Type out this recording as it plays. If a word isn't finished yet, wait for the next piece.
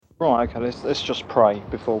Right, okay, let's just pray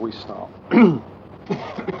before we start.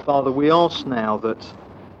 Father, we ask now that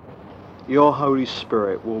your Holy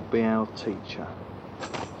Spirit will be our teacher.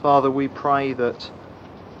 Father, we pray that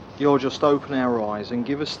you'll just open our eyes and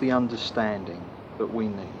give us the understanding that we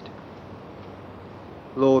need.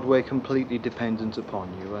 Lord, we're completely dependent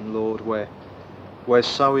upon you, and Lord, we're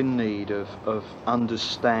so in need of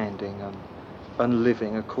understanding and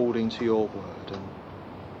living according to your word. And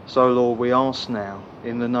so, Lord, we ask now,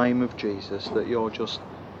 in the name of Jesus, that you'll just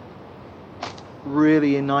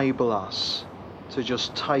really enable us to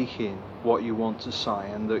just take in what you want to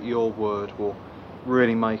say, and that your word will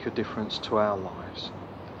really make a difference to our lives.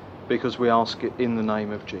 Because we ask it in the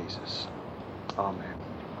name of Jesus. Amen.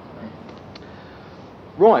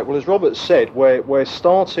 Right, well, as Robert said, we're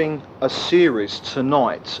starting a series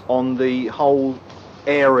tonight on the whole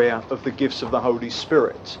area of the gifts of the Holy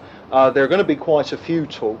Spirit. There are going to be quite a few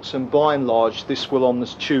talks, and by and large this will on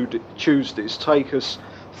this Tuesdays take us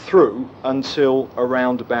through until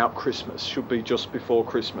around about Christmas. Should be just before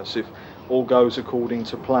Christmas if all goes according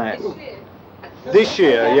to plan. This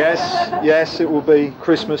year, yes, it will be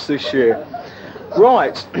Christmas this year.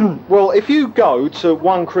 Right, well, if you go to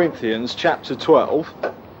 1 Corinthians chapter 12,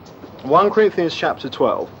 1 Corinthians chapter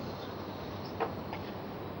 12,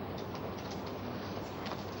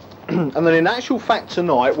 and then in actual fact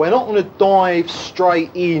tonight, we're not going to dive straight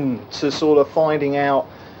in to sort of finding out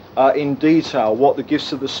in detail what the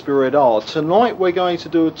gifts of the Spirit are. Tonight we're going to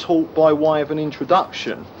do a talk by way of an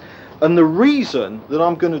introduction. And the reason that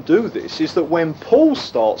I'm going to do this is that when Paul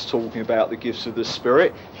starts talking about the gifts of the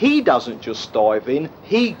Spirit, he doesn't just dive in,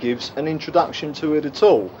 he gives an introduction to it at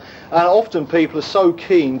all. And often people are so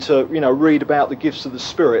keen to, read about the gifts of the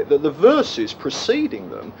Spirit that the verses preceding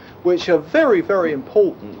them, which are very, very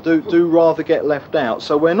important, do rather get left out.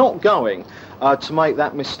 So we're not going to make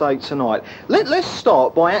that mistake tonight. Let's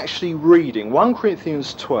start by actually reading 1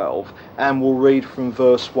 Corinthians 12, and we'll read from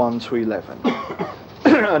verse 1 to 11.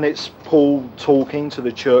 And it's Paul talking to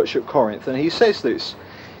the church at Corinth, and he says this.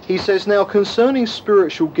 He says, "Now concerning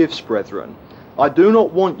spiritual gifts, brethren, I do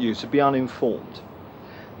not want you to be uninformed.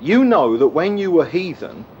 You know that when you were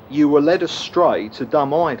heathen, you were led astray to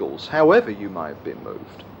dumb idols, however you may have been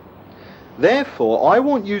moved. Therefore, I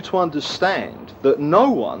want you to understand that no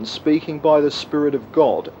one speaking by the Spirit of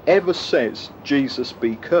God ever says, 'Jesus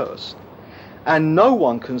be cursed.' And no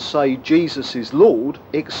one can say Jesus is Lord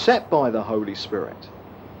except by the Holy Spirit.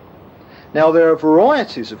 Now there are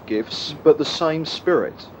varieties of gifts, but the same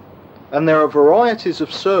Spirit. And there are varieties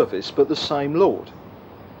of service, but the same Lord.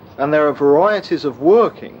 And there are varieties of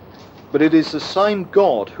working, but it is the same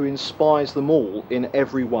God who inspires them all in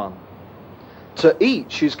every one. To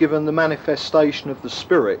each is given the manifestation of the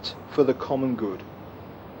Spirit for the common good.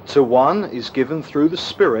 To one is given through the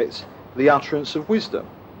Spirit the utterance of wisdom,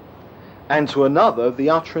 and to another the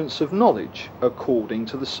utterance of knowledge according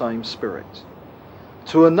to the same Spirit.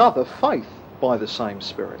 To another faith by the same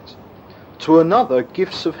Spirit. To another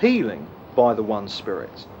gifts of healing by the one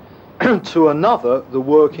Spirit. To another the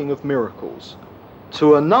working of miracles.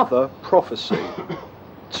 To another prophecy.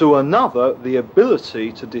 To another the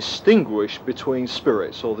ability to distinguish between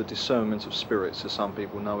spirits, or the discernment of spirits as some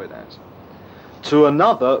people know it as. To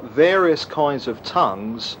another various kinds of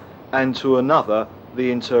tongues, and to another the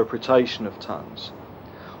interpretation of tongues.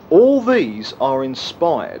 All these are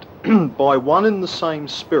inspired by one and the same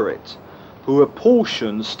Spirit, who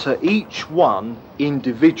apportions to each one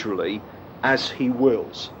individually as he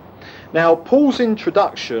wills." Now, Paul's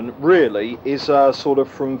introduction really is sort of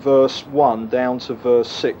from verse 1 down to verse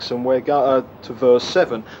 6, and we're to verse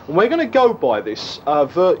 7. And we're going to go by this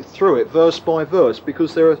through it verse by verse,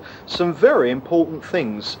 because there are some very important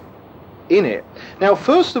things in it. Now,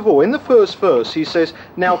 first of all, in the first verse, he says,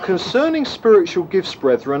 "Now concerning spiritual gifts,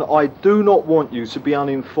 brethren, I do not want you to be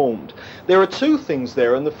uninformed." There are two things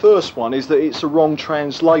there, and the first one is that it's a wrong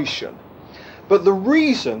translation. But the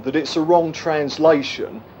reason that it's a wrong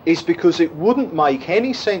translation is because it wouldn't make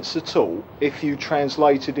any sense at all if you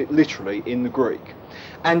translated it literally in the Greek.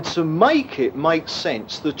 And to make it make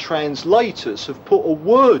sense, the translators have put a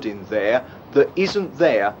word in there that isn't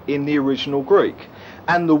there in the original Greek.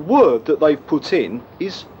 And the word that they've put in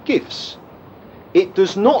is gifts. It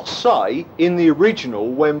does not say in the original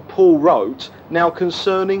when Paul wrote, "Now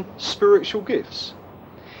concerning spiritual gifts."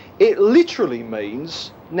 It literally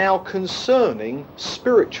means "now concerning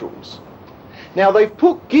spirituals." Now they've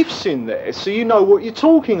put gifts in there so you know what you're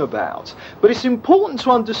talking about. But it's important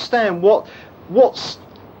to understand what's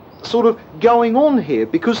sort of going on here,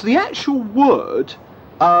 because the actual word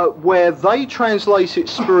where they translate it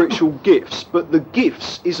spiritual gifts, but the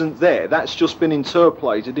gifts isn't there. That's just been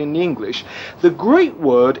interpolated in the English. The Greek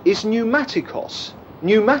word is pneumatikos.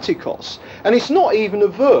 Pneumatikos. And it's not even a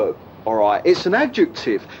verb, all right? It's an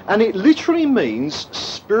adjective, and it literally means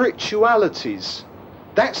spiritualities.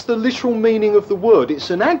 That's the literal meaning of the word. It's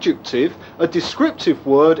an adjective, a descriptive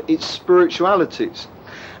word, it's spiritualities.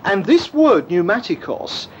 And this word,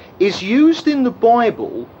 pneumatikos, is used in the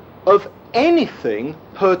Bible of anything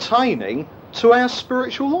pertaining to our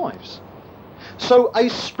spiritual lives. So a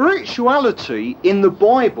spirituality in the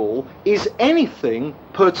Bible is anything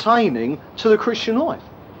pertaining to the Christian life.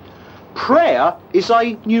 Prayer is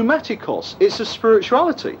a pneumatikos, it's a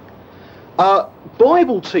spirituality.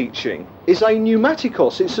 Bible teaching is a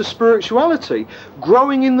pneumatikos, it's a spirituality.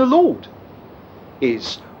 Growing in the Lord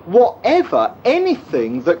is whatever,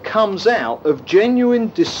 anything that comes out of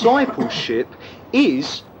genuine discipleship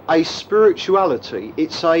is a spirituality.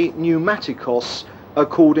 It's a pneumatikos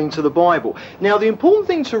according to the Bible. Now the important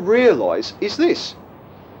thing to realise is this.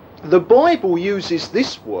 The Bible uses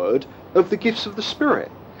this word of the gifts of the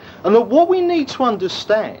Spirit. And that what we need to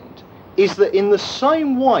understand is that in the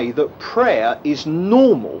same way that prayer is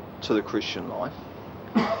normal to the Christian life,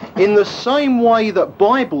 in the same way that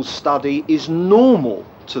Bible study is normal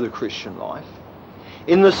to the Christian life,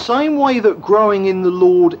 in the same way that growing in the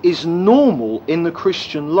Lord is normal in the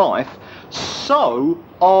Christian life, so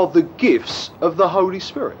are the gifts of the Holy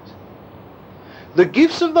Spirit. The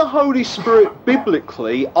gifts of the Holy Spirit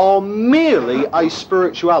biblically are merely a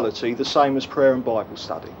spirituality, the same as prayer and Bible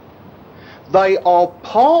study. They are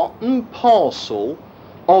part and parcel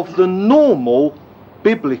of the normal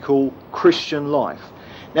biblical Christian life.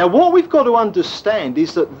 Now what we've got to understand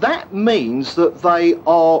is that that means that they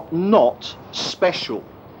are not special.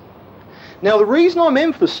 Now the reason I'm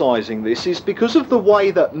emphasising this is because of the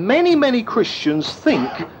way that many Christians think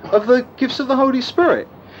of the gifts of the Holy Spirit.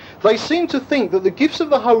 They seem to think that the gifts of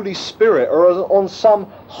the Holy Spirit are on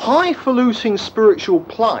some highfalutin spiritual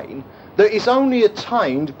plane that is only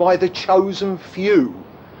attained by the chosen few.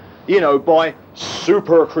 You know, by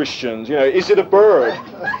super Christians. You know, is it a bird?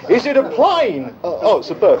 Is it a plane? Oh,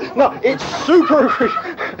 it's a bird. No, it's super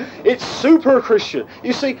Christian.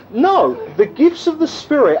 You see, no, the gifts of the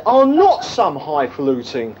Spirit are not some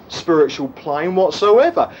highfalutin spiritual plane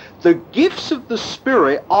whatsoever. The gifts of the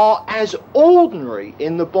Spirit are as ordinary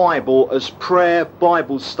in the Bible as prayer,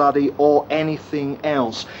 Bible study, or anything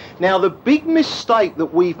else. Now, the big mistake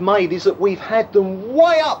that we've made is that we've had them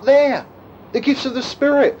way up there. The gifts of the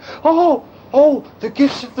Spirit. Oh, the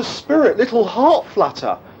gifts of the Spirit. Little heart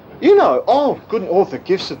flutter. You know, the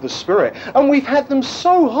gifts of the Spirit. And we've had them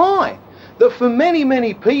so high that for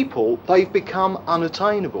many people, they've become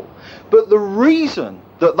unattainable. But the reason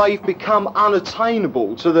that they've become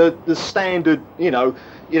unattainable to the standard, you know,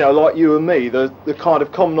 like you and me, the kind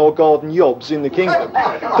of common or garden yobs in the kingdom.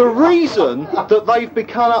 The reason that they've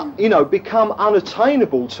become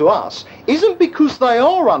unattainable to us isn't because they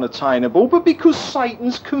are unattainable, but because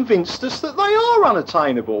Satan's convinced us that they are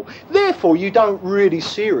unattainable. Therefore, you don't really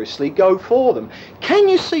seriously go for them. Can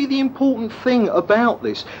you see the important thing about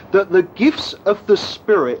this? That the gifts of the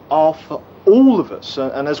Spirit are for all of us,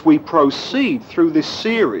 and as we proceed through this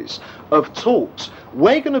series of talks,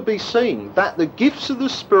 we're going to be seeing that the gifts of the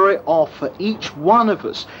Spirit are for each one of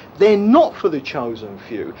us. They're not for the chosen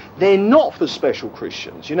few. They're not for special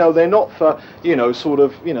Christians. You know, they're not for,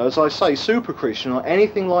 as I say, super Christian or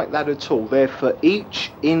anything like that at all. They're for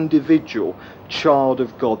each individual child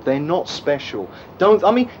of God. They're not special.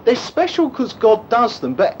 They're special because God does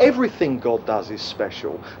them, but everything God does is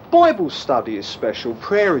special. Bible study is special,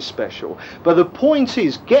 prayer is special, but the point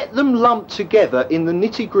is, get them lumped together in the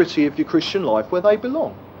nitty-gritty of your Christian life where they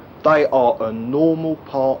belong. They are a normal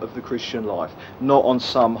part of the Christian life, not on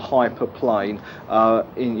some hyper plane,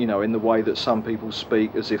 in the way that some people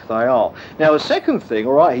speak as if they are. Now, the second thing,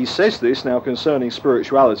 all right, he says this now concerning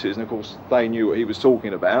spiritualities, and of course they knew what he was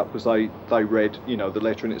talking about because they read, the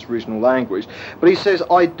letter in its original language. But he says,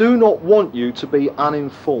 I do not want you to be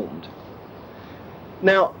uninformed.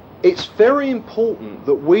 Now, it's very important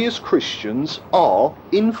that we as Christians are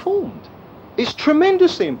informed. It's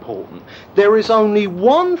tremendously important. There is only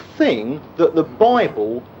one thing that the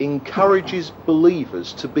Bible encourages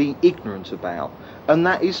believers to be ignorant about, and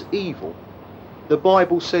that is evil. The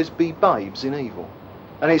Bible says be babes in evil.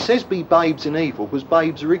 And it says be babes in evil because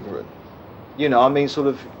babes are ignorant. Those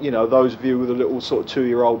of you with a little sort of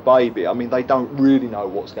 2-year-old baby, they don't really know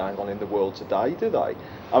what's going on in the world today, do they?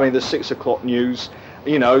 The 6 o'clock news,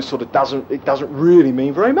 doesn't really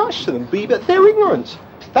mean very much to them, but they're ignorant.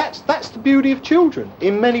 That's the beauty of children.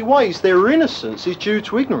 In many ways, their innocence is due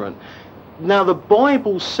to ignorance. Now the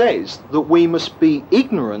Bible says that we must be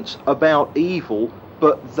ignorant about evil,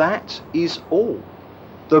 but that is all.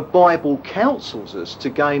 The Bible counsels us to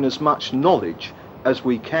gain as much knowledge as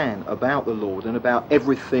we can about the Lord and about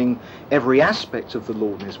everything, every aspect of the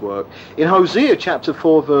Lord and his work. In Hosea chapter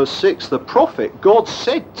 4 verse 6, the prophet, God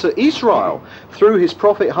said to Israel through his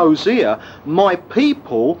prophet Hosea, "My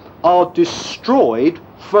people are destroyed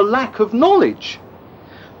for lack of knowledge.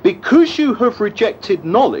 Because you have rejected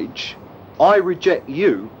knowledge, I reject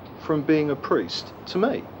you from being a priest to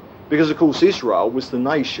me." Because of course Israel was the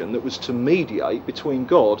nation that was to mediate between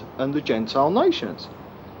God and the Gentile nations.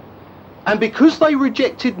 And because they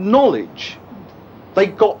rejected knowledge, they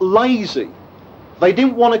got lazy. They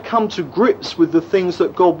didn't want to come to grips with the things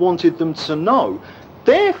that God wanted them to know.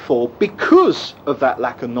 Therefore, because of that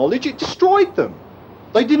lack of knowledge, it destroyed them.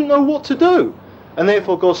 They didn't know what to do. And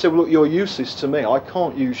therefore God said, well, look, you're useless to me. I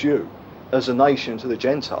can't use you as a nation to the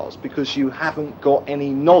Gentiles because you haven't got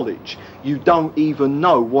any knowledge. You don't even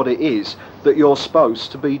know what it is that you're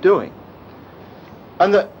supposed to be doing.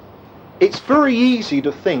 And that it's very easy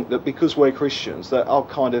to think that because we're Christians that I'll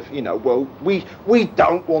kind of, well, we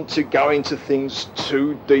don't want to go into things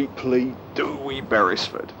too deeply, do we,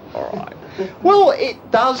 Beresford? All right. Well, it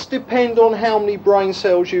does depend on how many brain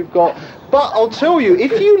cells you've got. But I'll tell you,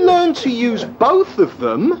 if you learn to use both of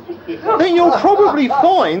them, then you'll probably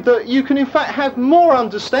find that you can in fact have more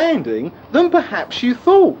understanding than perhaps you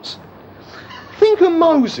thought. Think of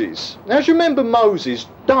Moses. Now, as you remember, Moses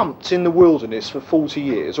dumped in the wilderness for 40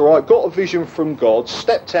 years, all right, got a vision from God,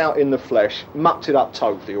 stepped out in the flesh, mucked it up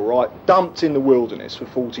totally, all right, dumped in the wilderness for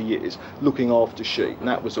 40 years, looking after sheep, and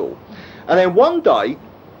that was all. And then one day,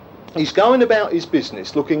 he's going about his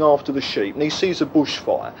business, looking after the sheep, and he sees a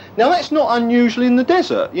bushfire. Now, that's not unusual in the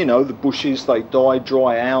desert. The bushes, they die,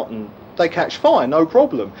 dry out, and they catch fire, no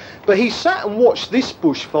problem. But he sat and watched this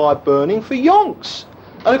bushfire burning for yonks.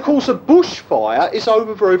 And of course a bushfire is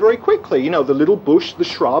over very, very quickly. The little bush, the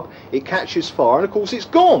shrub, it catches fire and of course it's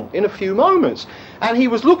gone in a few moments. And he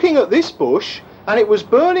was looking at this bush and it was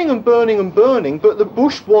burning and burning and burning, but the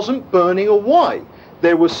bush wasn't burning away.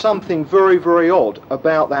 There was something very, very odd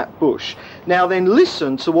about that bush. Now then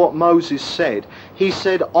listen to what Moses said. He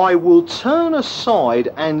said, "I will turn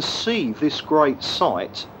aside and see this great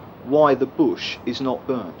sight, why the bush is not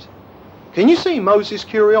burnt." Can you see Moses'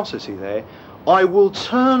 curiosity there? I will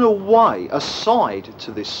turn aside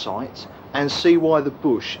to this sight and see why the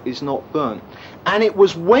bush is not burnt. And it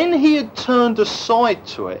was when he had turned aside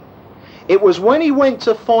to it, it was when he went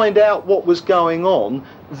to find out what was going on,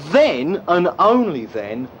 then and only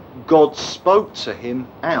then God spoke to him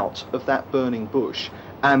out of that burning bush.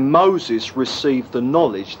 And Moses received the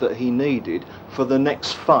knowledge that he needed for the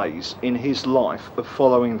next phase in his life of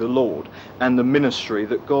following the Lord and the ministry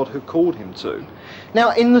that God had called him to.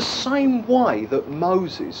 Now, in the same way that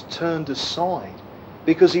Moses turned aside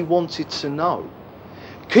because he wanted to know,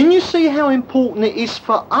 can you see how important it is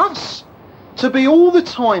for us to be all the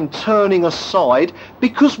time turning aside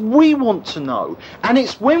because we want to know? And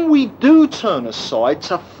it's when we do turn aside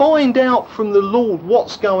to find out from the Lord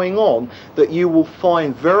what's going on that you will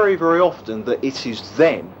find very, very often that it is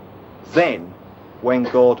then when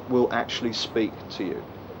God will actually speak to you.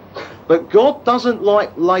 But God doesn't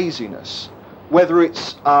like laziness, whether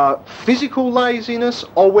it's physical laziness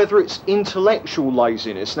or whether it's intellectual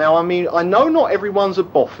laziness. Now, I know not everyone's a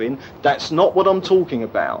boffin. That's not what I'm talking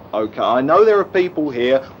about, okay? I know there are people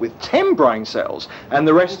here with 10 brain cells and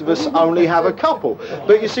the rest of us only have a couple.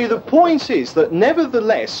 But you see, the point is that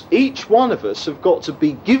nevertheless, each one of us have got to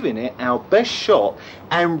be giving it our best shot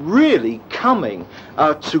and really coming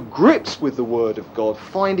to grips with the Word of God,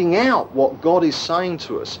 finding out what God is saying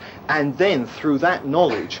to us. And then through that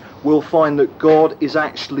knowledge, we'll find that God is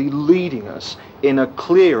actually leading us in a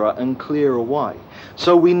clearer and clearer way.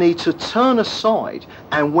 So we need to turn aside,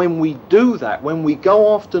 and when we do that, when we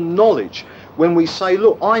go after knowledge, when we say,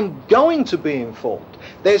 look, I'm going to be informed.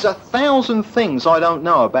 There's 1,000 things I don't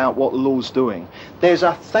know about what the Lord's doing. There's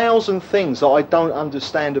 1,000 things that I don't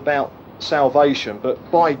understand about salvation,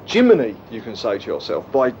 but by Jiminy, you can say to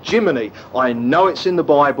yourself, by Jiminy, I know it's in the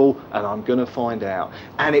Bible and I'm going to find out.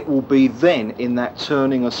 And it will be then in that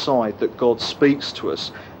turning aside that God speaks to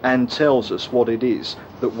us and tells us what it is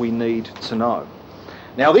that we need to know.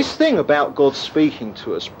 Now, this thing about God speaking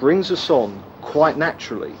to us brings us on quite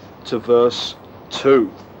naturally to verse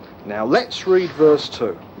 2. Now let's read verse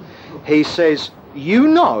 2. He says, "You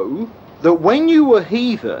know that when you were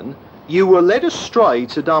heathen, you were led astray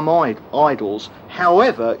to dumb idols,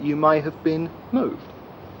 however you may have been moved."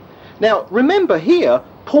 Now, remember here,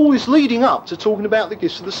 Paul is leading up to talking about the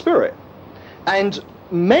gifts of the Spirit. And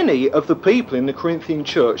many of the people in the Corinthian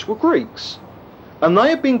church were Greeks. And they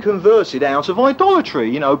had been converted out of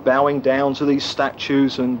idolatry, bowing down to these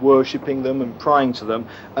statues and worshipping them and praying to them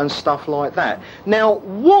and stuff like that. Now,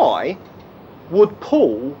 why would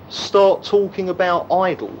Paul start talking about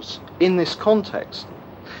idols in this context?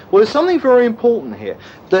 Well, there's something very important here.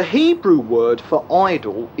 The Hebrew word for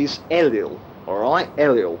idol is Elil, alright,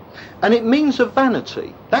 Elil. And it means a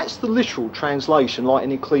vanity. That's the literal translation, like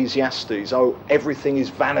in Ecclesiastes. Oh, everything is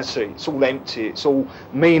vanity. It's all empty. It's all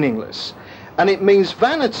meaningless. And it means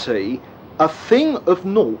vanity, a thing of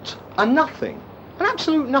naught and nothing. An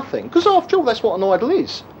absolute nothing. Because after all, that's what an idol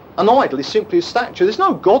is. An idol is simply a statue. There's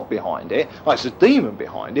no God behind it. Well, it's a demon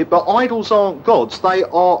behind it. But idols aren't gods. They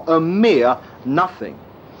are a mere nothing.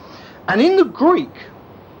 And in the Greek,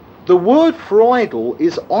 the word for idol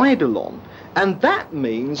is eidolon. And that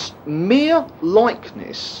means mere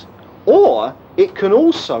likeness. Or it can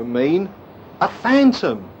also mean a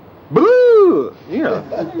phantom. Blue!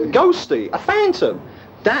 Ghosty, a phantom.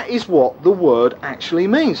 That is what the word actually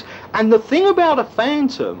means. And the thing about a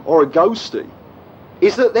phantom or a ghosty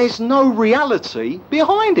is that there's no reality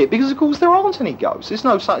behind it, because of course there aren't any ghosts. There's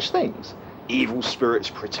no such things. Evil spirits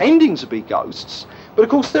pretending to be ghosts, but of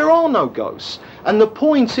course there are no ghosts. And the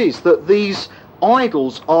point is that these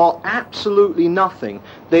idols are absolutely nothing.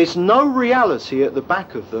 There's no reality at the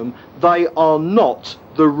back of them. They are not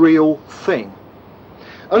the real thing.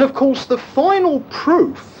 And of course the final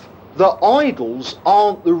proof that idols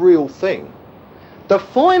aren't the real thing, the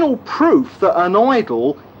final proof that an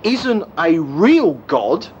idol isn't a real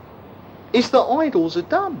God, is that idols are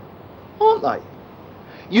dumb, aren't they?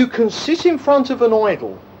 You can sit in front of an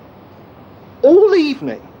idol all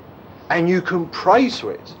evening and you can pray to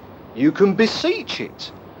it, you can beseech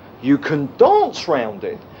it, you can dance round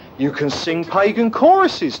it, you can sing pagan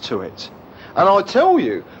choruses to it. And I tell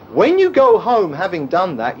you, when you go home having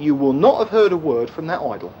done that, you will not have heard a word from that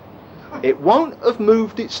idol. It won't have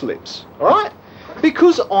moved its lips, all right?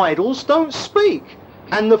 Because idols don't speak.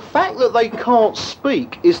 And the fact that they can't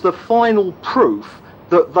speak is the final proof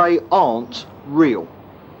that they aren't real.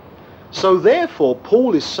 So therefore,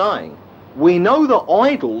 Paul is saying, we know that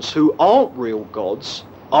idols who aren't real gods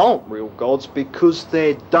because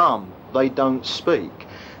they're dumb. They don't speak.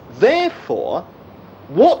 Therefore,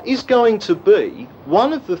 what is going to be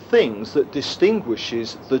one of the things that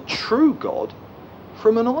distinguishes the true God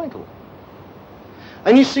from an idol?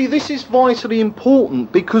 And you see, this is vitally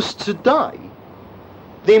important, because today,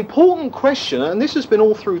 the important question, and this has been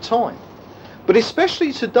all through time, but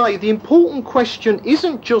especially today, the important question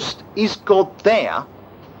isn't just, is God there?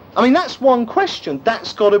 I mean, that's one question.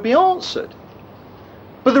 That's got to be answered.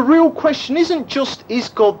 But the real question isn't just, is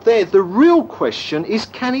God there? The real question is,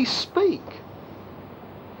 can he speak?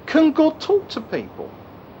 Can God talk to people?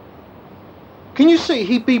 Can you see,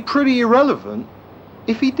 he'd be pretty irrelevant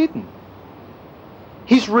if he didn't.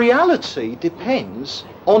 His reality depends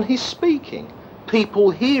on his speaking.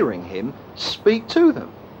 People hearing him speak to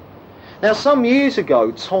them. Now, some years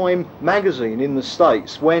ago, Time magazine in the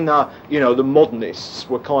States, when, the modernists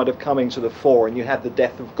were kind of coming to the fore, and you had the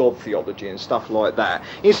death of God theology and stuff like that.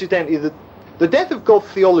 Incidentally, the death of God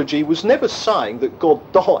theology was never saying that God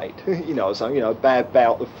died, a bad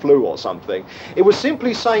bout of flu or something. It was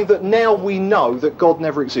simply saying that now we know that God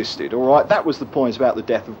never existed, all right? That was the point about the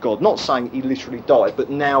death of God. Not saying he literally died,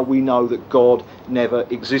 but now we know that God never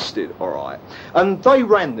existed, all right? And they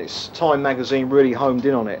ran this. Time magazine really homed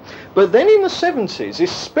in on it. But then in the 70s,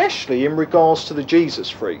 especially in regards to the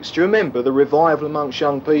Jesus freaks, do you remember the revival amongst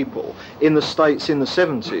young people in the States in the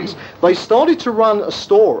 70s? They started to run a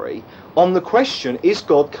story on the question, is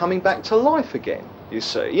God coming back to life again? You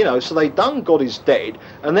see, so they done God is dead,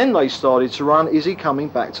 and then they started to run, is he coming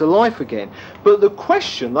back to life again? But the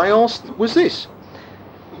question they asked was this.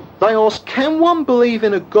 They asked, can one believe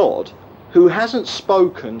in a God who hasn't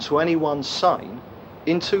spoken to anyone sane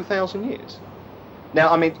in 2,000 years?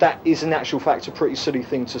 Now, I mean, that is in actual fact a pretty silly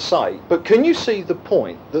thing to say, but can you see the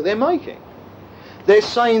point that they're making? They're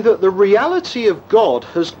saying that the reality of God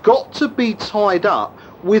has got to be tied up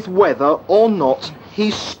with whether or not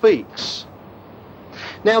he speaks.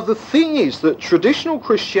 Now, the thing is that traditional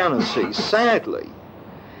Christianity, sadly,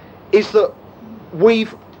 is that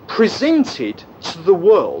we've presented to the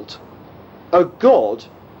world a God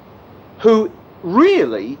who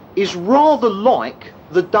really is rather like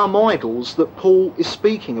the dumb idols that Paul is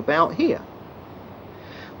speaking about here.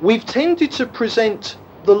 We've tended to present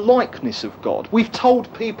the likeness of God. We've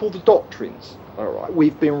told people the doctrines. All right,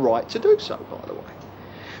 we've been right to do so, by the way.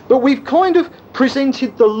 But we've kind of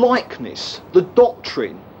presented the likeness, the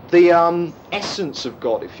doctrine, the essence of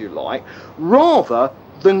God, if you like, rather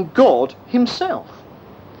than God himself.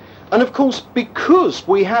 And of course, because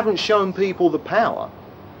we haven't shown people the power,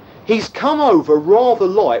 he's come over rather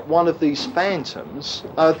like one of these phantoms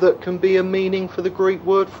that can be a meaning for the Greek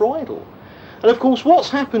word for idol. And of course what's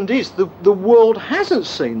happened is the world hasn't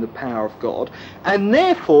seen the power of God, and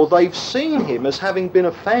therefore they've seen him as having been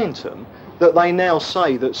a phantom that they now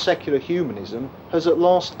say that secular humanism has at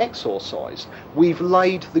last exorcised. We've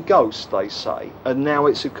laid the ghost, they say, and now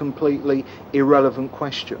it's a completely irrelevant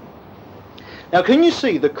question. Now can you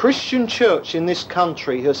see the Christian church in this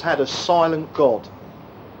country has had a silent God?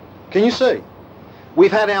 Can you see?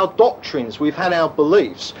 We've had our doctrines, we've had our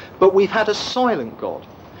beliefs, but we've had a silent God.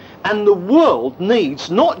 And the world needs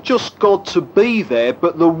not just God to be there,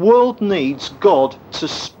 but the world needs God to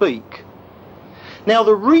speak. Now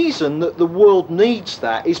the reason that the world needs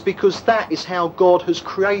that is because that is how God has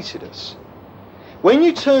created us. When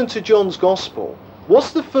you turn to John's Gospel,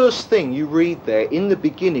 what's the first thing you read there? In the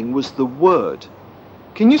beginning was the Word.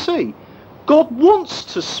 Can you see? God wants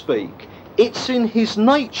to speak. It's in his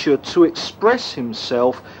nature to express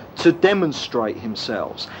himself, to demonstrate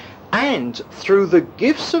himself. And through the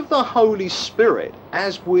gifts of the Holy Spirit,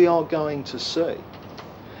 as we are going to see,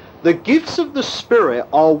 the gifts of the Spirit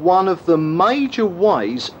are one of the major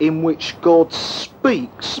ways in which God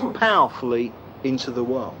speaks powerfully into the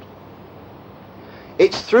world.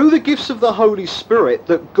 It's through the gifts of the Holy Spirit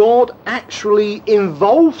that God actually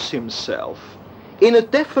involves himself in a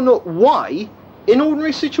definite way in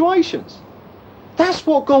ordinary situations. That's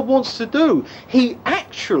what God wants to do. He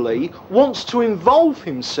actually wants to involve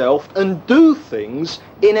himself and do things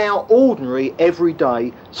in our ordinary,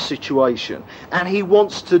 everyday situation. And he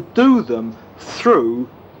wants to do them through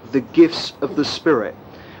the gifts of the Spirit.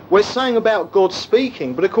 We're saying about God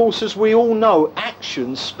speaking, but of course, as we all know,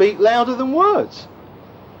 actions speak louder than words.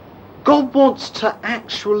 God wants to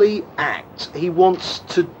actually act. He wants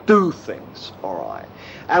to do things, all right?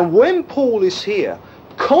 And when Paul is here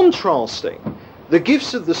contrasting the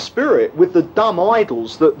gifts of the Spirit with the dumb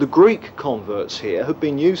idols that the Greek converts here have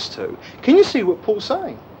been used to, can you see what Paul's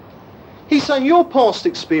saying? He's saying your past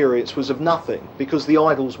experience was of nothing because the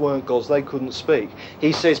idols weren't gods, they couldn't speak.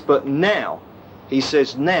 He says, but now,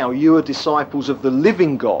 now you are disciples of the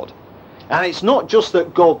living God. And it's not just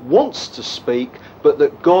that God wants to speak, but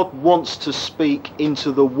that God wants to speak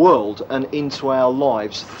into the world and into our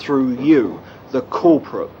lives through you, the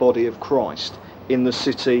corporate body of Christ in the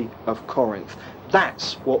city of Corinth.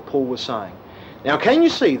 That's what Paul was saying. Now can you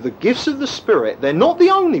see the gifts of the Spirit, they're not the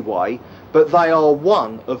only way, but they are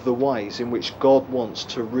one of the ways in which God wants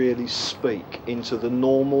to really speak into the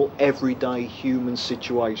normal, everyday human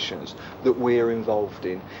situations that we're involved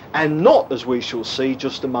in. And not, as we shall see,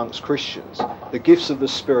 just amongst Christians. The gifts of the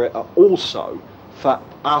Spirit are also for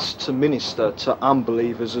us to minister to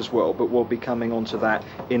unbelievers as well, but we'll be coming on to that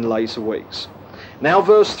in later weeks. Now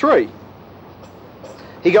verse 3.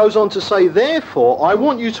 He goes on to say, therefore, I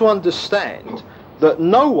want you to understand that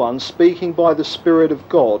no one speaking by the Spirit of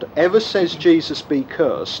God ever says Jesus be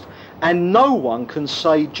cursed, and no one can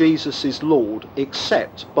say Jesus is Lord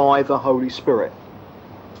except by the Holy Spirit.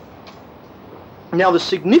 Now, the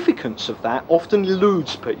significance of that often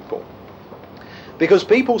eludes people, because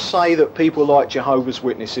people say that people like Jehovah's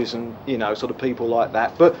Witnesses and, sort of people like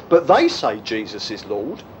that, but they say Jesus is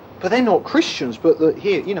Lord. But they're not Christians, but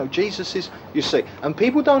here, Jesus is, you see. And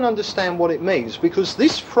people don't understand what it means, because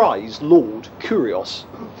this phrase, Lord, kurios,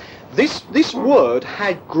 this word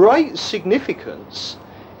had great significance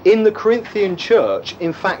in the Corinthian church,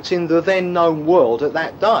 in fact, in the then known world at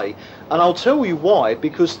that day. And I'll tell you why,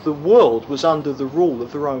 because the world was under the rule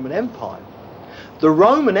of the Roman Empire. The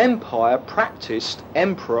Roman Empire practiced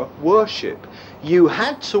emperor worship. You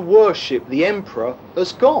had to worship the emperor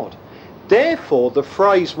as God. Therefore, the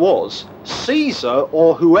phrase was, Caesar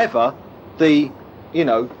or whoever, the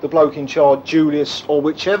bloke in charge, Julius, or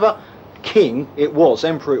whichever king it was,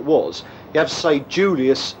 emperor it was, you have to say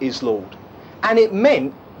Julius is Lord. And it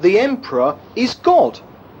meant the emperor is God.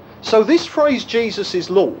 So this phrase, Jesus is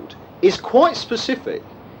Lord, is quite specific.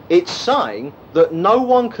 It's saying that no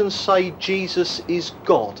one can say Jesus is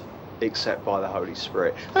God except by the Holy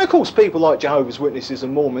Spirit. And of course people like Jehovah's Witnesses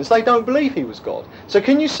and Mormons, they don't believe he was God. So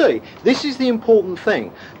can you see, this is the important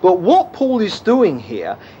thing. But what Paul is doing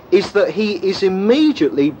here is that he is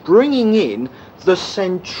immediately bringing in the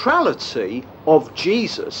centrality of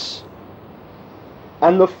Jesus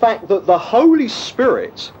and the fact that the Holy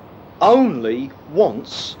Spirit only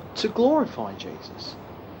wants to glorify Jesus.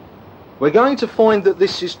 We're going to find that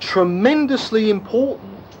this is tremendously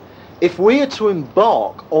important if we are to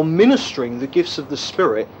embark on ministering the gifts of the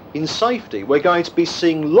Spirit in safety. We're going to be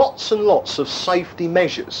seeing lots and lots of safety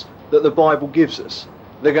measures that the Bible gives us.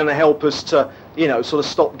 They're going to help us to sort of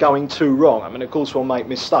stop going too wrong. I mean, of course we'll make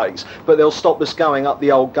mistakes, but they'll stop us going up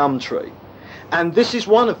the old gum tree. And this is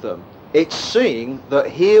one of them. It's seeing that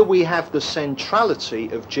here we have the centrality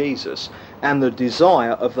of Jesus and the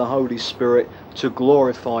desire of the Holy Spirit to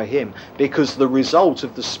glorify him, because the result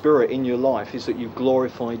of the Spirit in your life is that you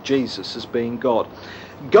glorify Jesus as being God.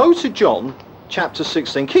 Go to John chapter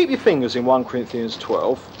 16. Keep your fingers in 1 Corinthians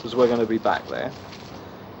 12, because we're going to be back there.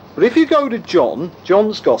 But if you go to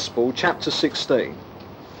John's Gospel, chapter 16,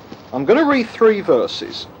 I'm going to read 3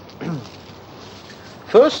 verses.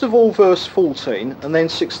 First of all, verse 14, and then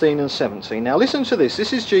 16 and 17. Now listen to this.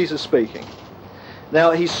 This is Jesus speaking.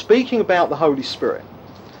 Now he's speaking about the Holy Spirit.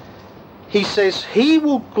 He says, he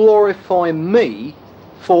will glorify me,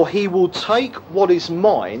 for he will take what is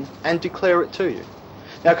mine and declare it to you.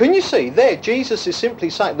 Now can you see there, Jesus is simply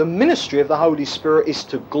saying the ministry of the Holy Spirit is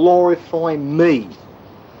to glorify me.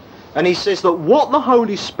 And he says that what the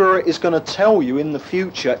Holy Spirit is going to tell you in the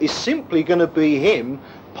future is simply going to be him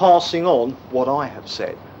passing on what I have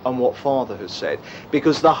said and what Father has said,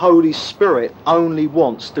 because the Holy Spirit only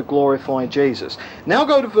wants to glorify Jesus. Now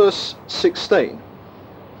go to verse 16.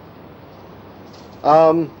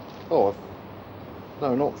 No,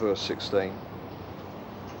 not verse 16.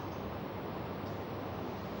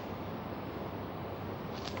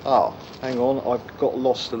 Oh, hang on, I've got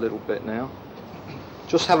lost a little bit now.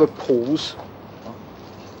 Just have a pause.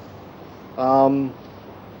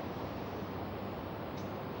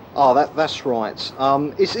 That's right.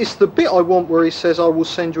 It's the bit I want where he says, I will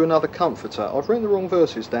send you another comforter. I've written the wrong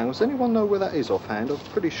verses down. Does anyone know where that is offhand? I'm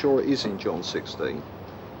pretty sure it is in John 16.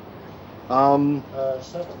 7.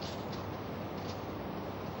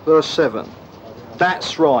 Verse 7.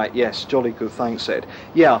 That's right, yes, jolly good, thanks Ed.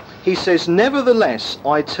 Yeah, he says, nevertheless,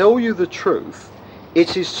 I tell you the truth,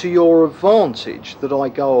 it is to your advantage that I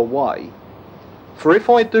go away. For if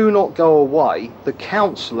I do not go away, the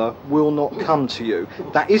Counselor will not come to you.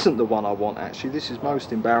 That isn't the one I want, actually. This is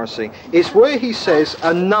most embarrassing. It's where he says,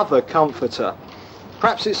 another Comforter.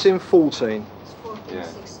 Perhaps it's in 14. It's 14,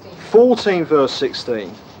 16. 14 verse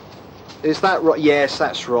 16. Is that right? Yes,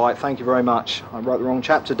 that's right. Thank you very much. I wrote the wrong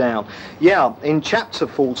chapter down. Yeah, in chapter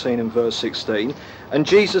 14 and verse 16. And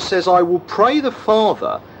Jesus says, I will pray the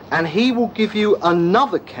Father, and he will give you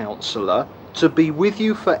another Counselor to be with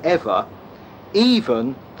you forever,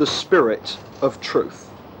 even the Spirit of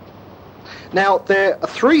truth. Now, there are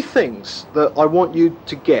 3 things that I want you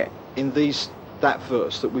to get in that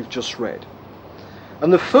verse that we've just read.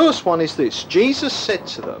 And the first one is this. Jesus said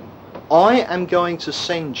to them, I am going to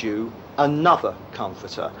send you another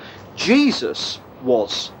Comforter. Jesus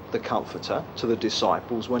was the Comforter to the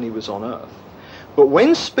disciples when he was on earth. But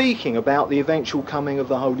when speaking about the eventual coming of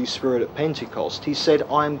the Holy Spirit at Pentecost, he said,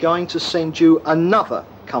 I am going to send you another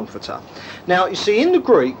Comforter. Now, you see, in the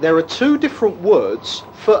Greek, there are 2 different words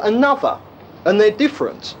for another, and they're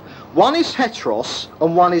different. One is heteros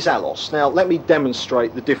and one is allos. Now, let me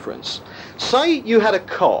demonstrate the difference. Say you had a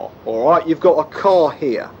car, all right? You've got a car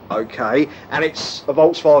here, okay? And it's a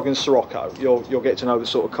Volkswagen Scirocco. You'll get to know the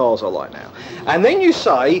sort of cars I like now. And then you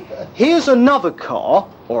say, here's another car,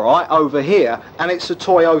 all right, over here, and it's a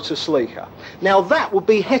Toyota Sleeker. Now, that would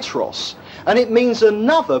be heteros. And it means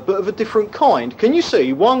another, but of a different kind. Can you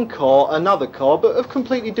see? One car, another car, but of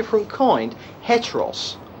completely different kind.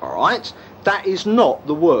 Heteros, all right? That is not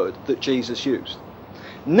the word that Jesus used.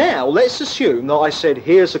 Now, let's assume that I said,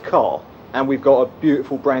 here's a car, and we've got a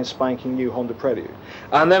beautiful brand spanking new Honda Prelude.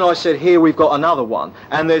 And then I said, here we've got another one,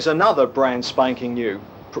 and there's another brand spanking new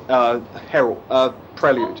Prelude,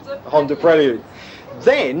 Honda Prelude.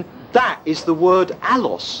 Then, that is the word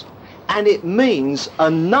allos, and it means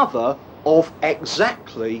another of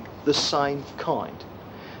exactly the same kind.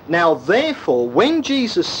 Now, therefore, when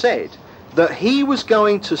Jesus said that he was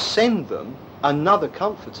going to send them another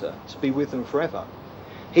Comforter to be with them forever,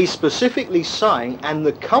 he's specifically saying, and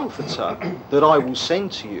the Comforter that I will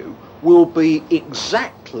send to you will be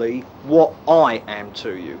exactly what I am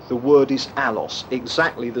to you. The word is allos,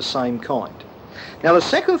 exactly the same kind. Now, the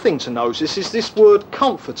second thing to notice is this word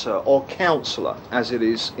Comforter or Counselor, as it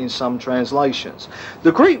is in some translations.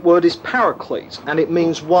 The Greek word is paraclete, and it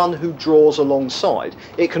means one who draws alongside.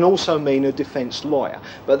 It can also mean a defence lawyer,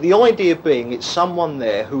 but the idea being it's someone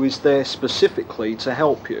there who is there specifically to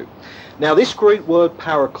help you. Now, this Greek word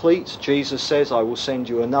paraclete, Jesus says, I will send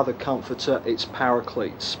you another Comforter. It's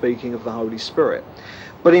paraclete, speaking of the Holy Spirit.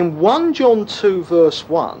 But in 1 John 2 verse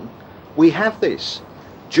 1, we have this.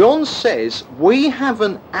 John says, we have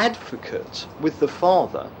an advocate with the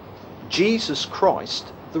Father, Jesus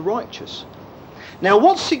Christ the righteous. Now,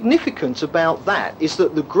 what's significant about that is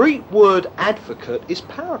that the Greek word advocate is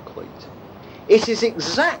paraclete. It is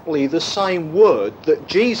exactly the same word that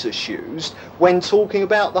Jesus used when talking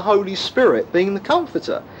about the Holy Spirit being the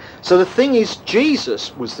Comforter. So the thing is,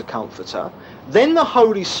 Jesus was the Comforter, then the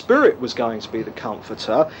Holy Spirit was going to be the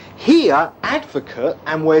Comforter. Here, Advocate,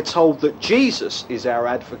 and we're told that Jesus is our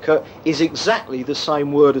Advocate, is exactly the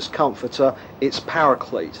same word as Comforter. It's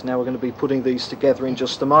Paraclete. Now we're going to be putting these together in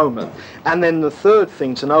just a moment. And then the third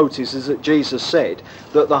thing to notice is that Jesus said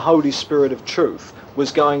that the Holy Spirit of truth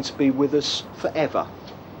was going to be with us forever.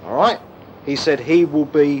 All right? He said he will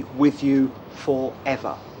be with you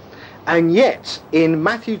forever. And yet, in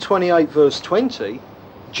Matthew 28 verse 20,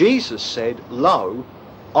 Jesus said, "Lo,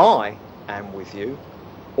 I am with you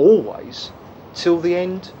always till the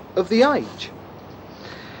end of the age."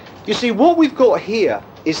 You see, what we've got here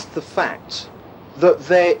is the fact that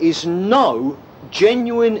there is no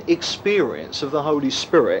genuine experience of the Holy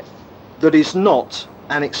Spirit that is not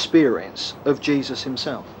an experience of Jesus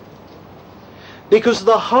himself. Because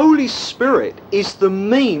the Holy Spirit is the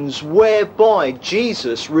means whereby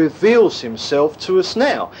Jesus reveals himself to us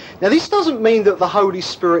now. Now, this doesn't mean that the Holy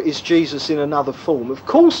Spirit is Jesus in another form. Of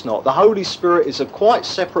course not. The Holy Spirit is a quite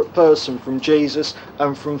separate person from Jesus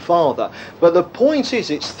and from Father. But the point is,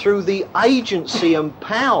 it's through the agency and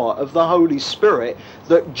power of the Holy Spirit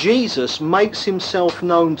that Jesus makes himself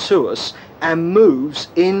known to us and moves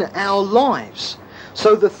in our lives.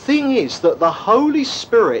 So the thing is that the Holy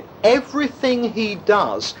Spirit, everything he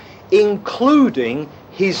does, including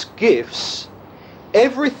his gifts,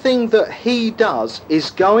 everything that he does is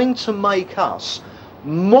going to make us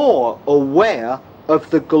more aware of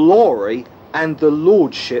the glory and the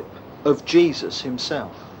lordship of Jesus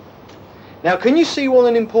himself. Now, can you see what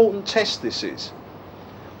an important test this is?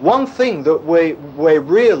 One thing that we're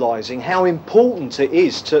realising how important it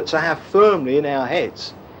is to have firmly in our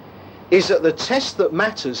heads is that the test that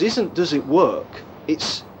matters isn't does it work,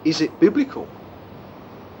 it's is it biblical?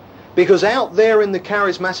 Because out there in the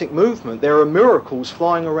charismatic movement there are miracles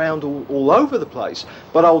flying around all over the place.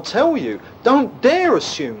 But I'll tell you, don't dare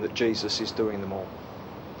assume that Jesus is doing them all.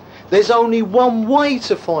 There's only one way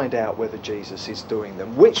to find out whether Jesus is doing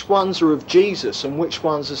them, which ones are of Jesus and which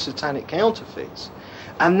ones are satanic counterfeits.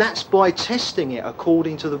 And that's by testing it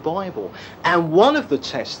according to the Bible. And one of the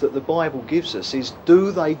tests that the Bible gives us is,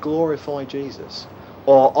 do they glorify Jesus?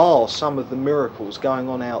 Or are some of the miracles going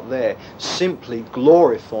on out there simply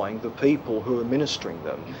glorifying the people who are ministering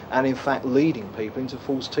them, and in fact leading people into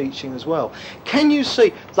false teaching as well? Can you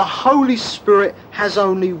see? The Holy Spirit has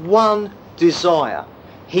only one desire.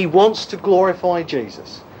 He wants to glorify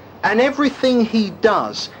Jesus. And everything he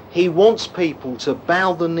does, he wants people to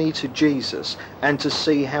bow the knee to Jesus and to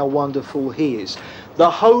see how wonderful he is.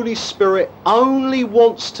 The Holy Spirit only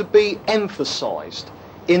wants to be emphasized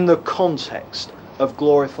in the context of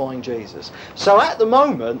glorifying Jesus. So at the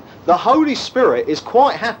moment, the Holy Spirit is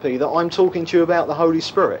quite happy that I'm talking to you about the Holy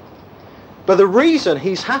Spirit. But the reason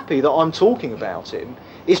he's happy that I'm talking about him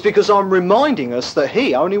is because I'm reminding us that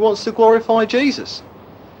he only wants to glorify Jesus.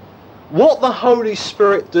 What the Holy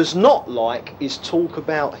Spirit does not like is talk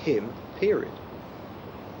about him, period.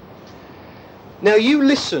 Now, you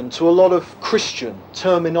listen to a lot of Christian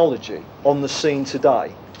terminology on the scene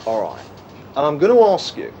today, all right? And I'm going to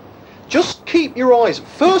ask you, just keep your eyes,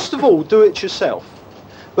 first of all, do it yourself.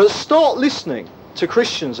 But start listening to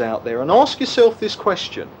Christians out there and ask yourself this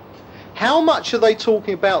question. How much are they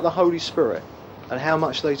talking about the Holy Spirit? And how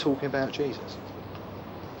much are they talking about Jesus?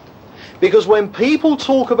 Because when people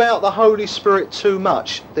talk about the Holy Spirit too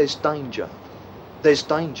much, there's danger. There's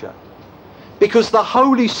danger. Because the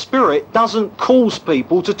Holy Spirit doesn't cause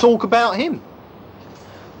people to talk about him.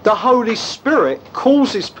 The Holy Spirit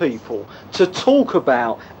causes people to talk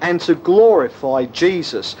about and to glorify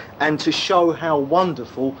Jesus and to show how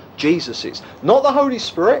wonderful Jesus is. Not the Holy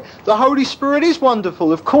Spirit. The Holy Spirit is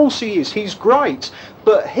wonderful. Of course he is. He's great.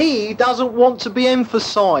 But he doesn't want to be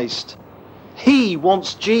emphasized. He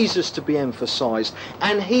wants Jesus to be emphasized,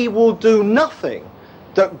 and he will do nothing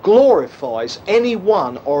that glorifies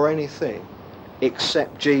anyone or anything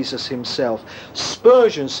except Jesus himself.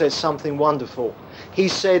 Spurgeon says something wonderful. He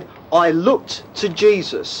said, I looked to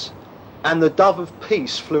Jesus and the dove of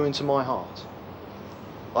peace flew into my heart.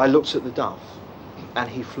 I looked at the dove and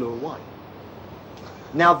he flew away.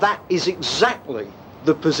 Now that is exactly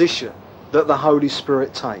the position that the Holy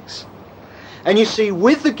Spirit takes. And you see,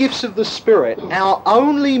 with the gifts of the Spirit, our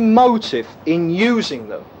only motive in using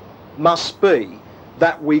them must be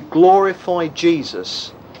that we glorify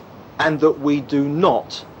Jesus and that we do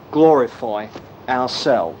not glorify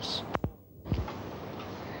ourselves.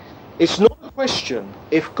 It's not a question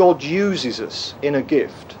if God uses us in a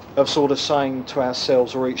gift of sort of saying to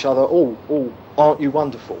ourselves or each other, oh, aren't you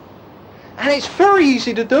wonderful? And it's very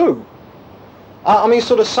easy to do. I mean,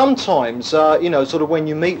 sort of sometimes, sort of when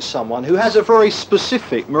you meet someone who has a very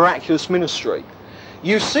specific, miraculous ministry,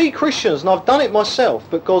 you see Christians, and I've done it myself,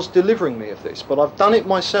 but God's delivering me of this, but I've done it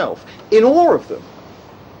myself, in awe of them.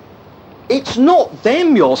 It's not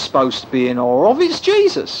them you're supposed to be in awe of, it's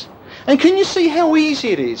Jesus. And can you see how easy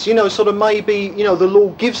it is? Sort of maybe, the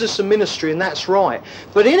Lord gives us a ministry and that's right.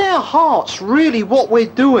 But in our hearts, really what we're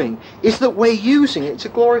doing is that we're using it to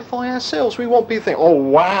glorify ourselves. We want people to think, oh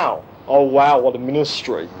wow, what a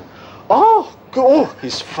ministry. Oh, God,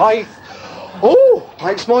 his faith. Oh,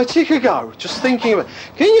 makes my ticker go. Just thinking of it.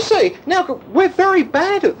 Can you see? Now, we're very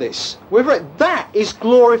bad at this. That is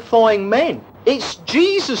glorifying men. It's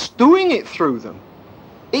Jesus doing it through them.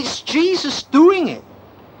 It's Jesus doing it.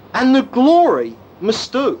 And the glory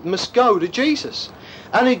must go to Jesus.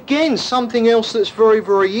 And again, something else that's very,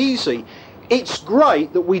 very easy. It's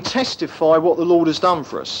great that we testify what the Lord has done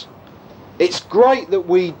for us. It's great that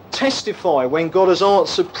we testify when God has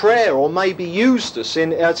answered prayer or maybe used us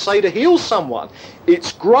in, say, to heal someone.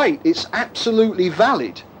 It's great. It's absolutely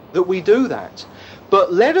valid that we do that.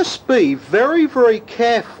 But let us be very, very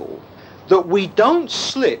careful that we don't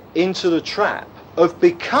slip into the trap of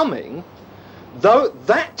becoming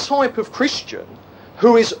that type of Christian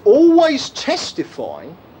who is always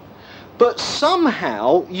testifying, but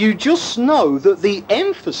somehow you just know that the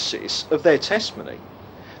emphasis of their testimony,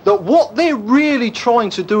 that what they're really trying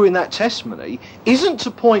to do in that testimony isn't to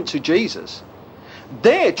point to Jesus.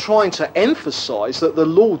 They're trying to emphasize that the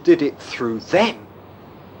Lord did it through them,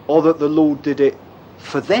 or that the Lord did it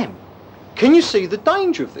for them. Can you see the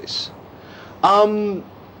danger of this?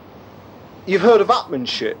 You've heard of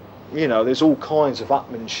upmanship. There's all kinds of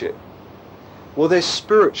upmanship. Well, there's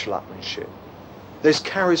spiritual upmanship. There's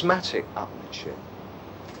charismatic upmanship.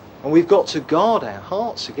 And we've got to guard our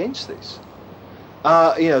hearts against this.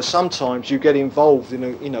 Sometimes you get involved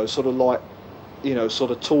in sort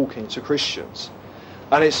of talking to Christians.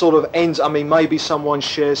 And it sort of ends, maybe someone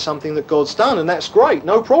shares something that God's done, and that's great,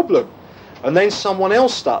 no problem. And then someone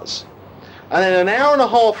else does. And then an hour and a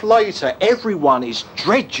half later, everyone is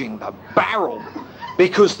dredging the barrel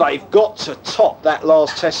because they've got to top that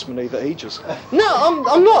last testimony that he just... No,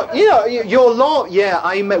 I'm not. You're laughing. Yeah,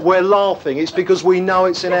 amen. We're laughing. It's because we know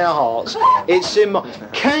it's in our hearts. It's in my...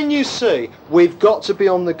 Can you see? We've got to be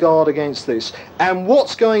on the guard against this. And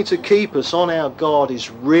what's going to keep us on our guard is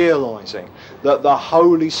realising that the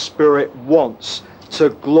Holy Spirit wants to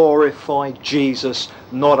glorify Jesus,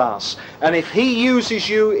 not us. And if he uses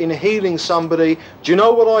you in healing somebody, do you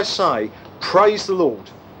know what I say? Praise the Lord.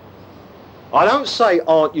 I don't say,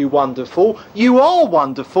 aren't you wonderful? You are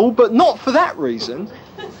wonderful, but not for that reason.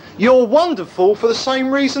 You're wonderful for the same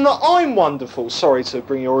reason that I'm wonderful. Sorry to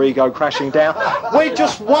bring your ego crashing down. We're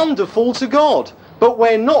just wonderful to God. But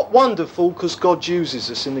we're not wonderful because God uses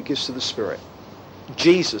us in the gifts of the Spirit.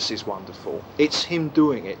 Jesus is wonderful. It's him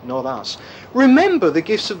doing it, not us. Remember the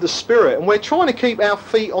gifts of the Spirit, and we're trying to keep our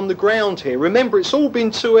feet on the ground here. Remember, it's all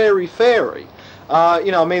been too airy-fairy.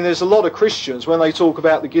 There's a lot of Christians, when they talk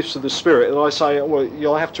about the gifts of the Spirit, that I say, well,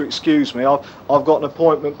 you'll have to excuse me, I've got an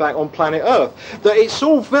appointment back on planet Earth. That it's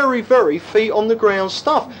all very, very feet on the ground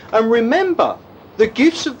stuff. And remember, the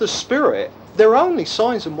gifts of the Spirit, they're only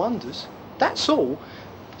signs and wonders. That's all.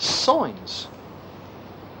 Signs.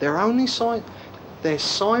 They're only signs. They're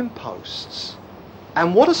signposts.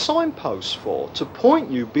 And what are signposts for? To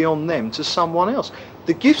point you beyond them to someone else.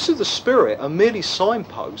 The gifts of the Spirit are merely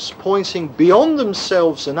signposts pointing beyond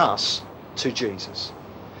themselves and us to Jesus.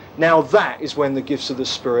 Now that is when the gifts of the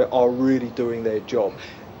Spirit are really doing their job.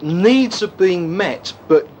 Needs are being met,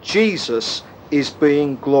 but Jesus is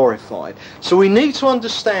being glorified. So we need to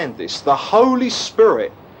understand this. The Holy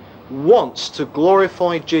Spirit wants to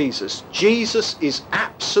glorify Jesus. Jesus is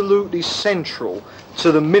absolutely central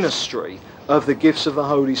to the ministry of the gifts of the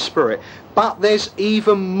Holy Spirit. But there's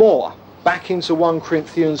even more. Back into 1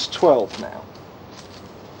 Corinthians 12 now.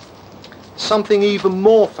 Something even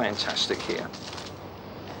more fantastic here.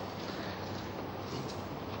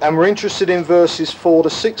 And we're interested in verses 4 to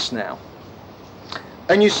 6 now.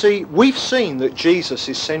 And you see, we've seen that Jesus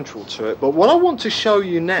is central to it, but what I want to show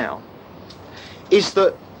you now is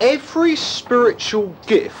that every spiritual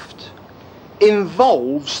gift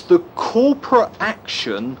involves the corporate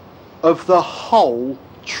action of the whole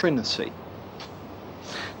Trinity.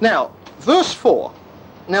 Now, verse 4.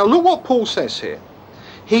 Now look what Paul says here.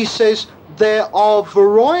 He says, there are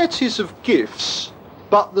varieties of gifts,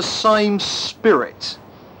 but the same Spirit.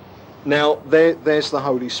 Now, there's the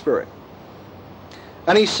Holy Spirit.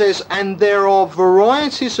 And he says, and there are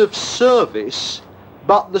varieties of service,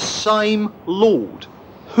 but the same Lord.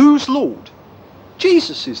 Who's Lord?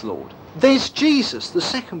 Jesus is Lord. There's Jesus, the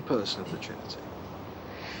second person of the Trinity.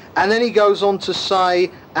 And then he goes on to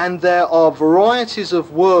say, and there are varieties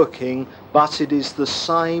of working, but it is the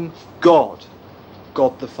same God,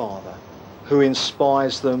 God the Father, who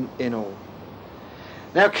inspires them in all.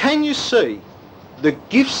 Now, can you see? The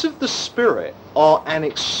gifts of the Spirit are an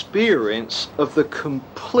experience of the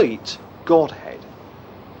complete Godhead.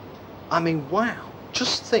 I mean, wow.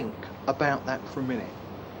 Just think about that for a minute.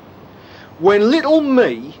 When little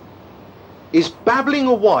me is babbling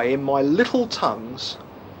away in my little tongues,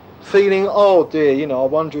 feeling, oh dear, I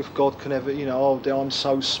wonder if God can ever, oh dear, I'm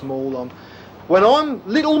so small. When I'm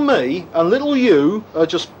little me and little you are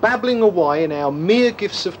just babbling away in our mere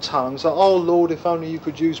gifts of tongues, like, oh Lord, if only you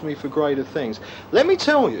could use me for greater things. Let me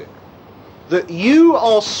tell you that you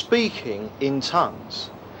are speaking in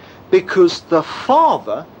tongues because the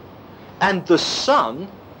Father and the Son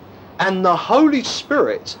and the Holy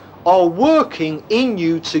Spirit are working in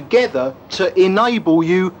you together to enable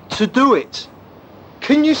you to do it.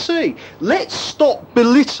 Can you see? Let's stop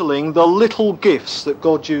belittling the little gifts that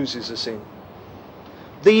God uses us in.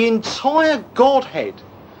 The entire Godhead,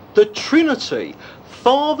 the Trinity,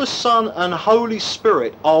 Father, Son and Holy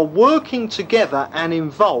Spirit are working together and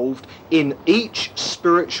involved in each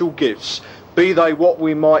spiritual gifts, be they what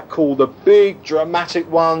we might call the big dramatic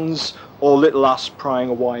ones or little us praying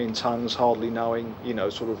away in tongues, hardly knowing,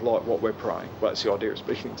 sort of like what we're praying. Well, that's the idea of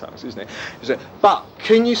speaking in tongues, isn't it? But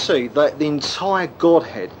can you see that the entire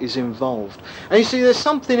Godhead is involved? And you see, there's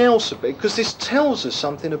something else a bit, because this tells us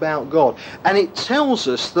something about God. And it tells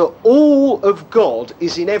us that all of God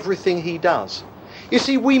is in everything he does. You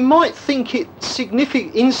see, we might think it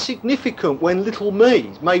insignificant when little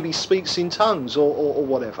me maybe speaks in tongues or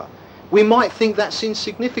whatever. We might think that's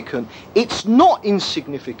insignificant. It's not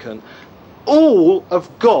insignificant. All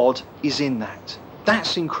of God is in that.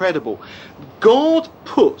 That's incredible. God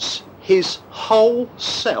puts his whole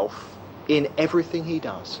self in everything he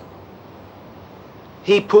does.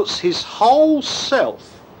 He puts his whole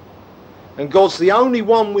self, and God's the only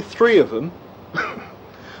one with three of them,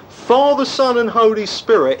 Father, Son and Holy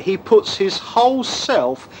Spirit, he puts his whole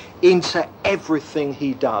self into everything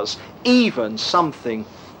he does, even something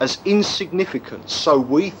as insignificant, so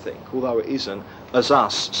we think, although it isn't, as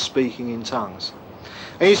us speaking in tongues.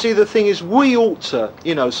 And you see, the thing is, we ought to,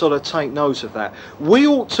 sort of take note of that. We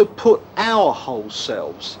ought to put our whole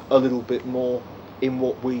selves a little bit more in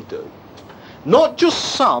what we do. Not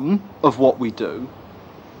just some of what we do,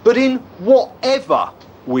 but in whatever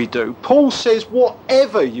we do. Paul says,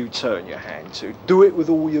 whatever you turn your hand to, do it with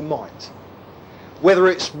all your might. Whether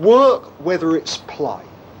it's work, whether it's play,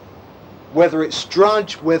 whether it's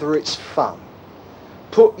drudge, whether it's fun.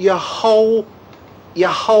 Put your whole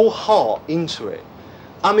heart into it.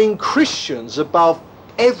 I mean, Christians above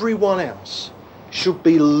everyone else should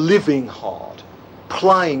be living hard,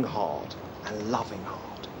 playing hard and loving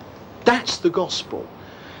hard. That's the gospel.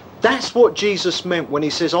 That's what Jesus meant when he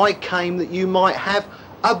says, I came that you might have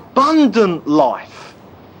abundant life.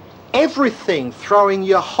 Everything, throwing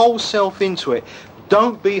your whole self into it.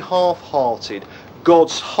 Don't be half-hearted.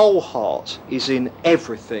 God's whole heart is in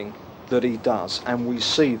everything that he does, and we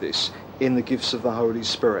see this in the gifts of the Holy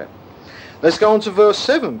Spirit. Let's go on to verse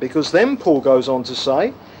 7, because then Paul goes on to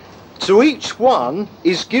say, to each one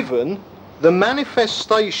is given the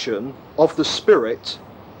manifestation of the Spirit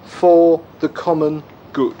for the common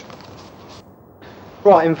good.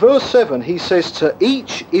 Right, in verse 7 he says, to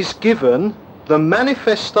each is given the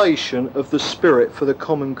manifestation of the Spirit for the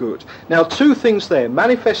common good. Now, two things there.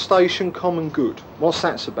 Manifestation, common good. What's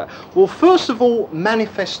that about? Well, first of all,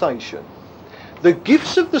 manifestation. The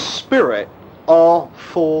gifts of the Spirit are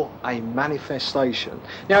for a manifestation.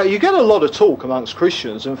 Now, you get a lot of talk amongst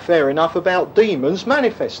Christians, and fair enough, about demons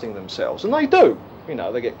manifesting themselves, and they do.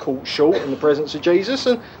 They get caught short in the presence of Jesus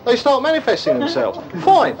and they start manifesting themselves.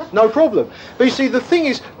 Fine, no problem. But you see, the thing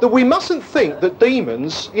is that we mustn't think that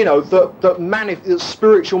demons, that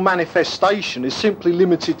spiritual manifestation is simply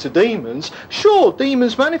limited to demons. Sure,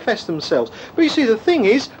 demons manifest themselves. But you see, the thing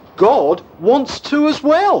is, God wants to as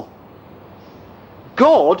well.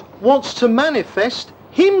 God wants to manifest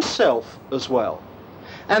himself as well.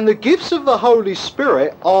 And the gifts of the Holy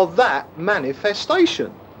Spirit are that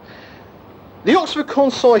manifestation. The Oxford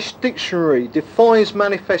Concise Dictionary defines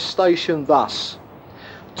manifestation thus: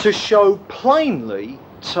 to show plainly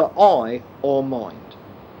to eye or mind,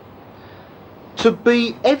 to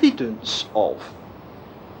be evidence of,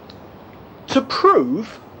 to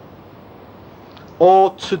prove,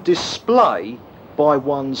 or to display by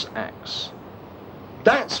one's acts.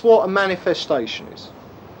 That's what a manifestation is.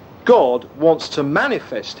 God wants to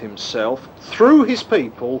manifest himself through his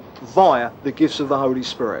people via the gifts of the Holy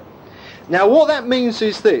Spirit. Now what that means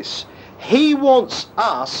is this: he wants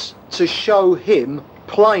us to show him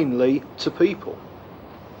plainly to people.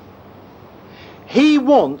 He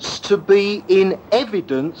wants to be in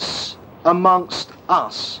evidence amongst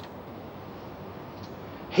us.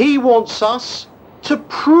 He wants us to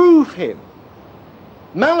prove him.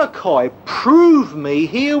 Malachi, prove me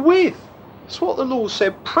herewith. That's what the Lord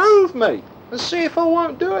said. Prove me and see if I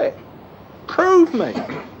won't do it. Prove me.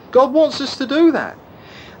 God wants us to do that.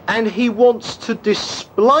 And he wants to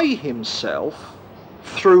display himself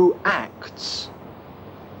through acts.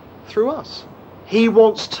 Through us. He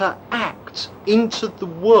wants to act into the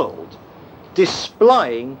world,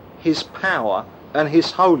 displaying his power and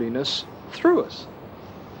his holiness through us.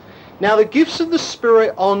 Now, the gifts of the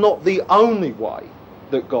Spirit are not the only way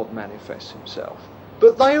that God manifests himself,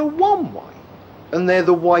 but they are one way, and they're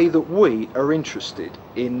the way that we are interested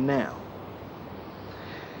in now.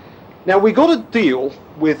 Now, we've got to deal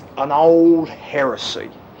with an old heresy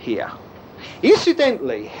here.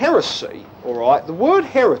 Incidentally, heresy, all right, the word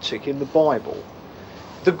heretic in the Bible,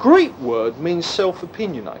 the Greek word means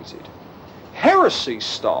self-opinionated. Heresy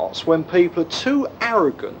starts when people are too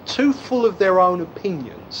arrogant, too full of their own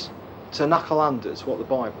opinions to knuckle under what the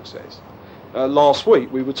Bible says. Last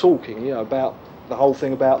week we were talking, about the whole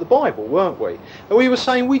thing about the Bible, weren't we? And we were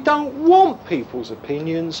saying we don't want people's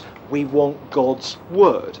opinions, we want God's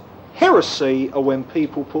word. Heresy are when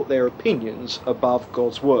people put their opinions above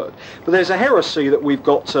God's word. But there's a heresy that we've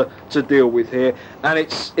got to deal with here, and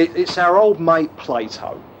it's our old mate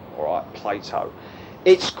Plato. All right, Plato.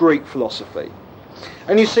 It's Greek philosophy.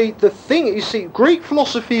 And you see, Greek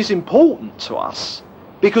philosophy is important to us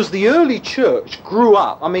because the early church grew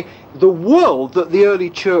up. I mean, the world that the early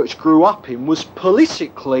church grew up in was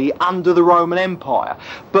politically under the Roman Empire,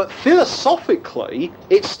 but philosophically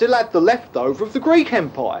it still had the leftover of the Greek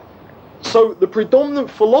Empire. So the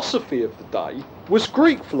predominant philosophy of the day was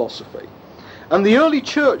Greek philosophy. And the early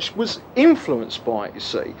church was influenced by it, you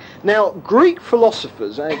see. Now, Greek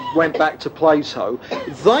philosophers, went back to Plato,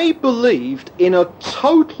 they believed in a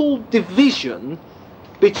total division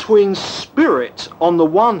between spirit on the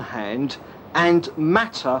one hand and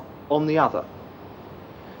matter on the other.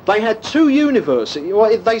 They had two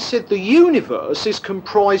universes. They said the universe is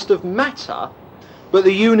comprised of matter, but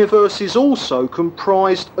the universe is also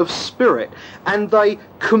comprised of spirit. And they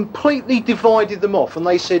completely divided them off, and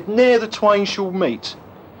they said, ne'er the twain shall meet.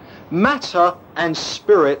 Matter and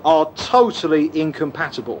spirit are totally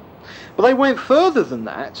incompatible. But they went further than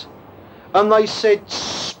that, and they said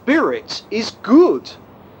spirit is good,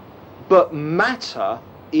 but matter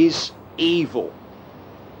is evil.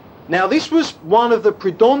 Now, this was one of the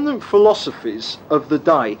predominant philosophies of the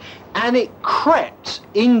day, and it crept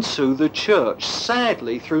into the church,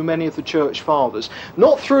 sadly, through many of the church fathers.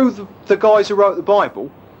 Not through the guys who wrote the Bible,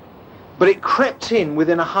 but it crept in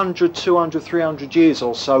within 100, 200, 300 years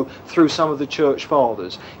or so through some of the church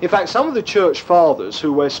fathers. In fact, some of the church fathers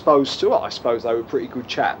who we're supposed to, I suppose they were pretty good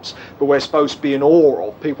chaps, but we're supposed to be in awe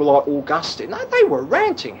of, people like Augustine, they were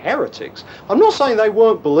ranting heretics. I'm not saying they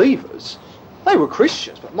weren't believers. They were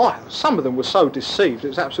Christians, but some of them were so deceived, it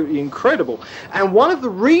was absolutely incredible. And one of the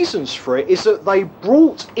reasons for it is that they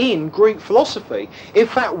brought in Greek philosophy. In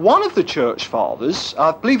fact, one of the church fathers,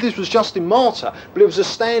 I believe this was Justin Martyr, but it was a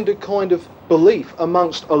standard kind of belief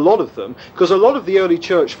amongst a lot of them, because a lot of the early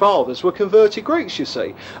church fathers were converted Greeks, you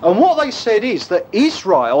see. And what they said is that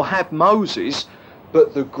Israel had Moses,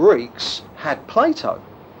 but the Greeks had Plato.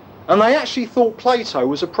 And they actually thought Plato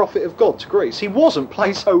was a prophet of God to Greece. He wasn't.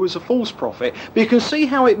 Plato was a false prophet. But you can see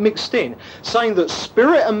how it mixed in, saying that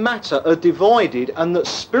spirit and matter are divided and that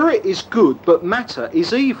spirit is good but matter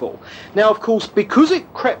is evil. Now, of course, because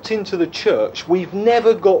it crept into the church, we've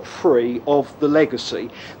never got free of the legacy.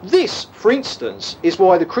 This, for instance, is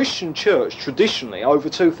why the Christian church traditionally, over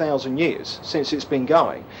 2,000 years since it's been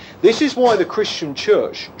going, this is why the Christian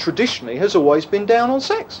church traditionally has always been down on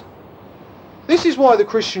sex. This is why the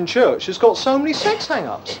Christian church has got so many sex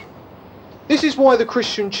hang-ups. This is why the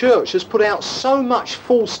Christian church has put out so much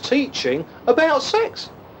false teaching about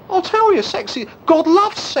sex. I'll tell you, God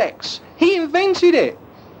loves sex. He invented it.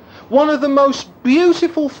 One of the most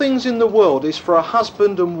beautiful things in the world is for a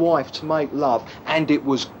husband and wife to make love, and it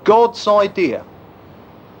was God's idea.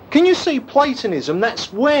 Can you see Platonism?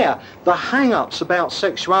 That's where the hang-ups about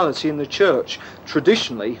sexuality in the church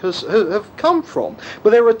traditionally have come from. But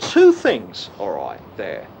there are two things, all right.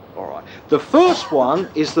 The first one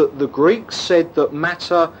is that the Greeks said that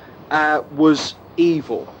matter was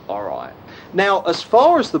evil, all right. Now, as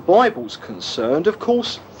far as the Bible's concerned, of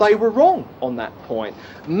course, they were wrong on that point.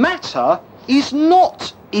 Matter is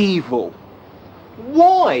not evil.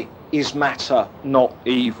 Why? is matter not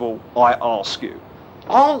evil, I ask you?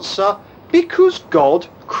 Answer, because God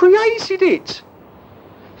created it.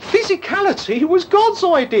 Physicality was God's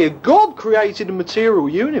idea. God created a material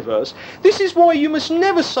universe. This is why you must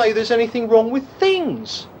never say there's anything wrong with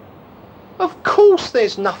things. Of course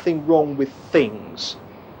there's nothing wrong with things.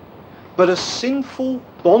 But a sinful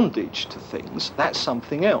bondage to things, that's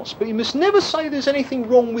something else. But you must never say there's anything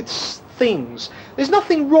wrong with things. There's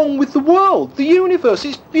nothing wrong with the world. The universe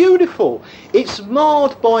is beautiful. It's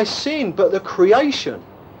marred by sin, but the creation,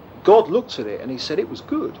 God looked at it and he said it was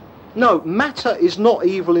good. No, matter is not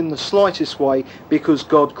evil in the slightest way because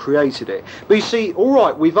God created it. But you see, all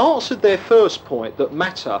right, we've answered their first point that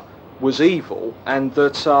matter was evil and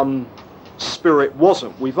that spirit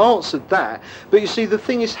wasn't. We've answered that. But you see, the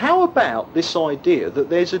thing is, how about this idea that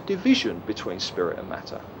there's a division between spirit and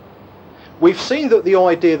matter? We've seen that the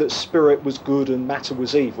idea that spirit was good and matter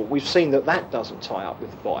was evil, we've seen that that doesn't tie up with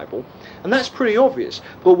the Bible, and that's pretty obvious.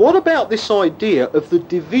 But what about this idea of the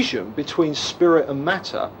division between spirit and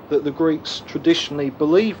matter that the Greeks traditionally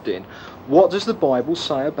believed in? What does the Bible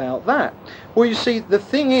say about that? Well, you see, the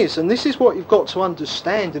thing is, and this is what you've got to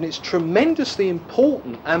understand, and it's tremendously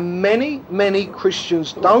important, and many, many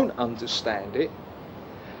Christians don't understand it.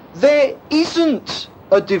 There isn't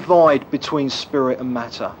a divide between spirit and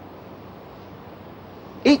matter.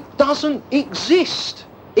 It doesn't exist.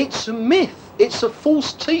 It's a myth. It's a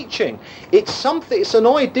false teaching. It's something. It's an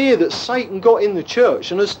idea that Satan got in the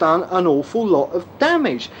church and has done an awful lot of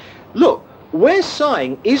damage. Look, we're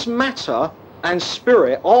saying, is matter and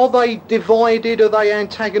spirit, are they divided? Are they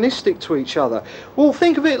antagonistic to each other? Well,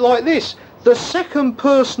 think of it like this. The second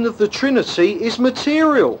person of the Trinity is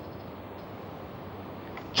material.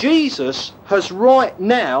 Jesus has right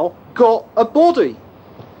now got a body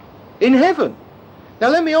in heaven. Now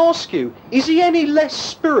let me ask you, is he any less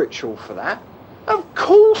spiritual for that? Of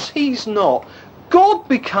course he's not. God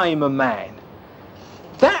became a man.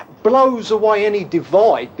 That blows away any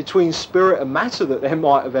divide between spirit and matter that there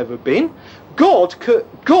might have ever been. God,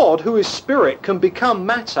 who is spirit, can become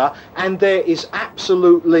matter, and there is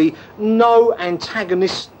absolutely no antagonism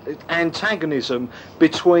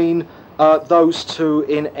between those two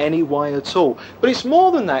in any way at all. But it's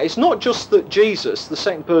more than that. It's not just that Jesus, the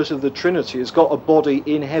second person of the Trinity, has got a body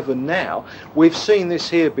in heaven now. We've seen this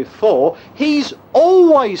here before. He's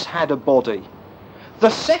always had a body.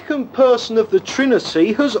 The second person of the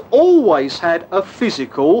Trinity has always had a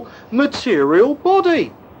physical, material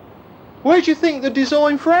body. Where do you think the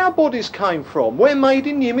design for our bodies came from? We're made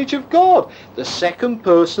in the image of God. The second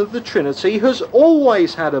person of the Trinity has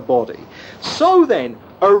always had a body. So then,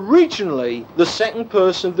 originally, the second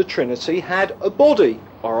person of the Trinity had a body,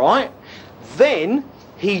 all right? Then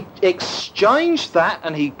he exchanged that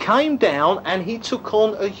and he came down and he took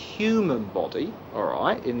on a human body, all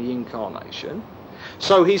right, in the incarnation.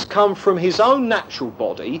 So he's come from his own natural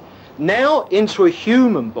body now into a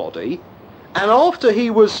human body, and after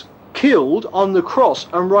he was killed on the cross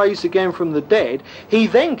and raised again from the dead, he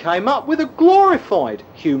then came up with a glorified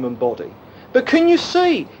human body. But can you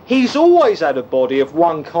see, he's always had a body of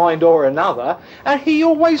one kind or another, and he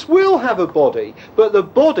always will have a body. But the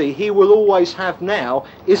body he will always have now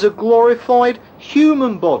is a glorified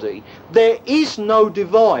human body. There is no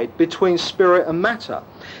divide between spirit and matter.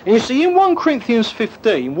 And you see, in 1 Corinthians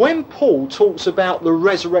 15, when Paul talks about the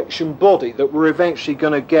resurrection body that we're eventually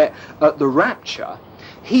going to get at the rapture,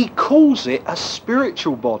 he calls it a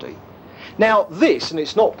spiritual body. Now this, and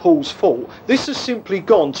it's not Paul's fault, this has simply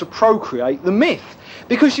gone to procreate the myth.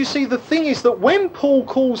 Because you see, the thing is that when Paul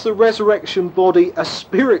calls the resurrection body a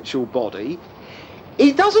spiritual body,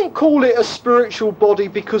 he doesn't call it a spiritual body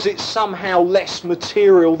because it's somehow less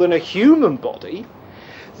material than a human body.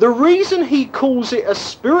 The reason he calls it a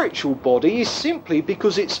spiritual body is simply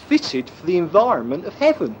because it's fitted for the environment of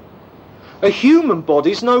heaven. A human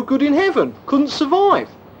body's no good in heaven, couldn't survive.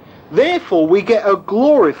 Therefore, we get a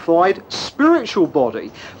glorified spiritual body.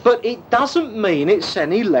 But it doesn't mean it's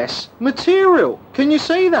any less material. Can you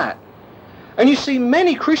see that? And you see,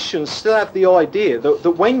 many Christians still have the idea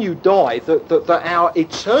that when you die, that our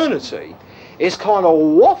eternity is kind of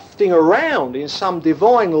wafting around in some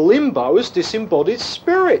divine limbo as disembodied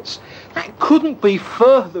spirits. That couldn't be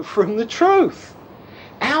further from the truth.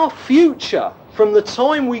 Our future, from the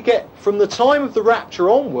time of the rapture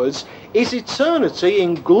onwards, is eternity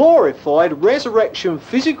in glorified resurrection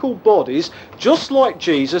physical bodies, just like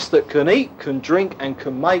Jesus, that can eat, can drink and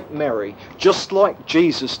can make merry, just like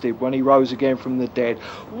Jesus did when he rose again from the dead.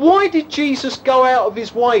 Why did Jesus go out of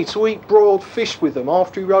his way to eat broiled fish with them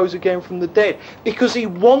after he rose again from the dead? Because he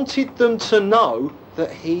wanted them to know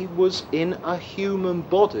that he was in a human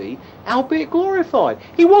body, albeit glorified.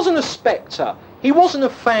 He wasn't a spectre. He wasn't a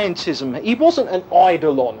phantasm. He wasn't an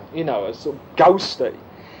eidolon, a sort of ghosty.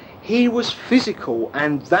 He was physical,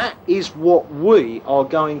 and that is what we are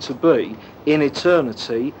going to be in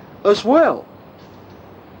eternity as well.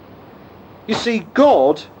 You see,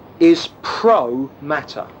 God is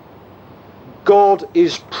pro-matter. God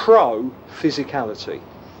is pro-physicality.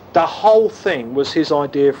 The whole thing was his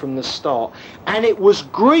idea from the start. And it was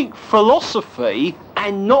Greek philosophy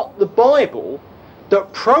and not the Bible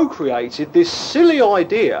that procreated this silly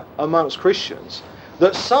idea amongst Christians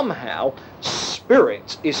that somehow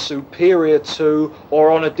spirit is superior to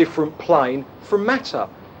or on a different plane from matter.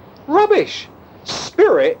 Rubbish!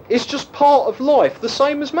 Spirit is just part of life, the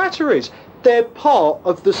same as matter is. They're part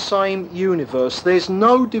of the same universe. There's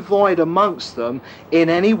no divide amongst them in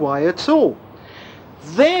any way at all.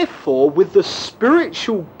 Therefore, with the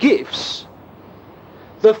spiritual gifts,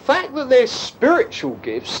 the fact that they're spiritual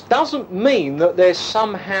gifts doesn't mean that they're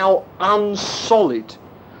somehow unsolid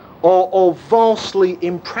or vastly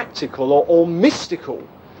impractical or mystical.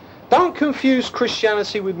 Don't confuse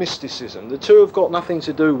Christianity with mysticism. The two have got nothing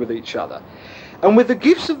to do with each other. And with the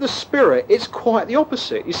gifts of the Spirit, it's quite the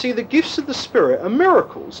opposite. You see, the gifts of the Spirit are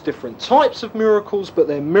miracles, different types of miracles, but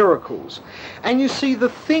they're miracles. And you see, the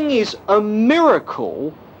thing is, a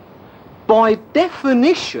miracle, by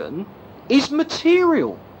definition, is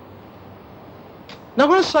material. Now, I'm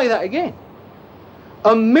going to say that again.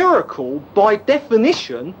 A miracle, by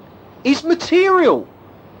definition, is material.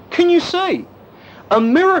 Can you see? A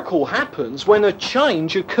miracle happens when a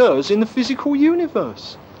change occurs in the physical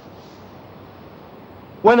universe.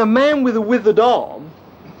 When a man with a withered arm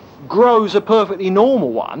grows a perfectly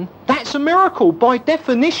normal one, that's a miracle. By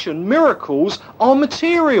definition, miracles are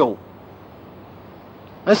material.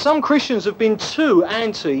 And some Christians have been too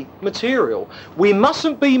anti-material. We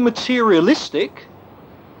mustn't be materialistic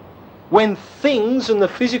when things and the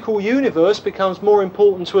physical universe becomes more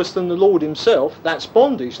important to us than the Lord himself. That's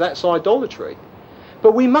bondage, that's idolatry.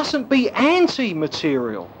 But we mustn't be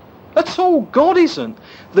anti-material. At all. God isn't.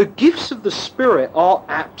 The gifts of the Spirit are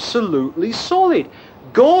absolutely solid.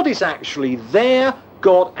 God is actually there.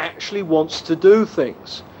 God actually wants to do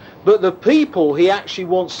things. But the people he actually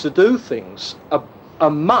wants to do things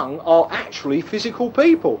among are actually physical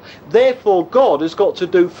people. Therefore, God has got to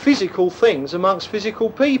do physical things amongst physical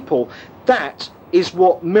people. That is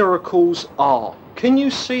what miracles are. Can you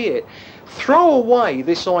see it? Throw away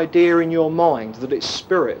this idea in your mind that it's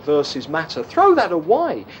spirit versus matter. Throw that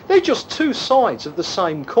away. They're just two sides of the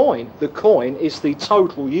same coin. The coin is the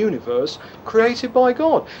total universe created by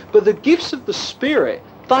God. But the gifts of the Spirit,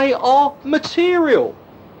 they are material.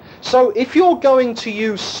 So if you're going to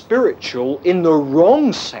use spiritual in the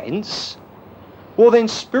wrong sense, well then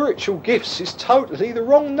spiritual gifts is totally the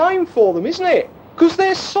wrong name for them, isn't it? Because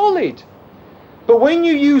they're solid. But when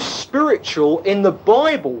you use spiritual in the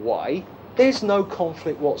Bible way, there's no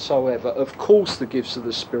conflict whatsoever. Of course the gifts of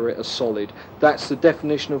the Spirit are solid. That's the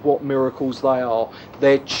definition of what miracles they are.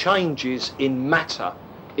 They're changes in matter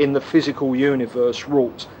in the physical universe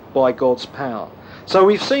wrought by God's power. So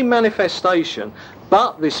we've seen manifestation,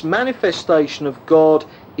 but this manifestation of God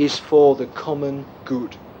is for the common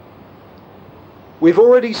good. We've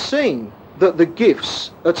already seen that the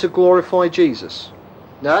gifts are to glorify Jesus.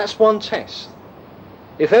 Now that's one test.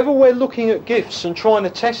 If ever we're looking at gifts and trying to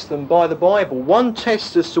test them by the Bible, one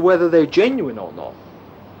test as to whether they're genuine or not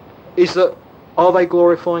is that, are they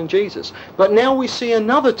glorifying Jesus? But now we see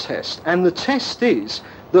another test, and the test is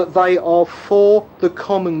that they are for the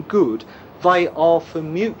common good. They are for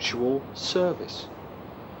mutual service.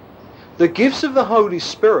 The gifts of the Holy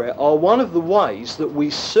Spirit are one of the ways that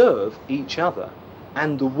we serve each other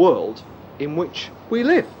and the world in which we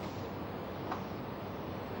live.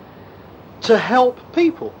 To help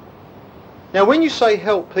people. Now when you say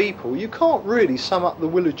help people, you can't really sum up the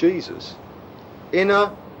will of Jesus in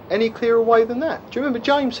any clearer way than that. Do you remember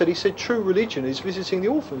James said, he said true religion is visiting the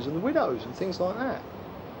orphans and the widows and things like that.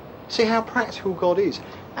 See how practical God is.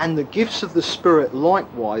 And the gifts of the Spirit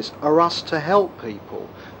likewise are us to help people.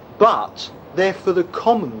 But they're for the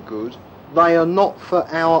common good. They are not for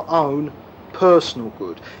our own personal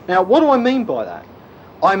good. Now what do I mean by that?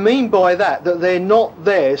 I mean by that they're not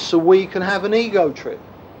there so we can have an ego trip.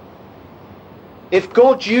 If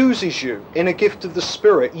God uses you in a gift of the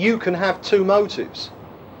Spirit, you can have two motives.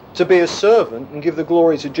 To be a servant and give the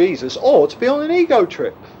glory to Jesus, or to be on an ego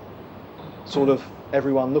trip. Sort of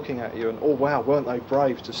everyone looking at you and, oh wow, weren't they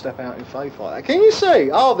brave to step out in faith like that? Can you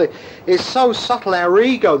see? It's so subtle, our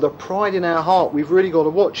ego, the pride in our heart, we've really got to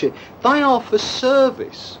watch it. They are for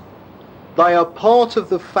service. They are part of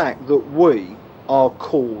the fact that we are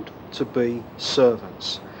called to be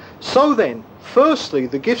servants. So then, firstly,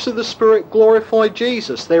 the gifts of the Spirit glorify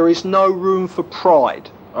Jesus. There is no room for pride,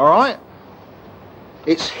 all right?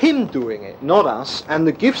 It's him doing it, not us, and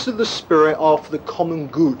the gifts of the Spirit are for the common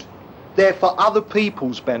good. They're for other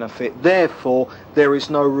people's benefit. Therefore, there is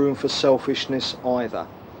no room for selfishness either.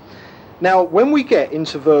 Now, when we get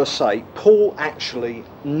into verse 8, Paul actually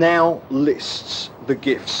now lists the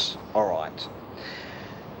gifts, all right?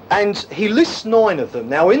 And he lists 9 of them.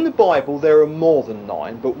 Now, in the Bible, there are more than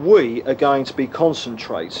 9, but we are going to be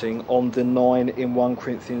concentrating on the 9 in 1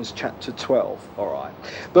 Corinthians chapter 12, all right?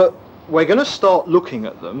 But we're going to start looking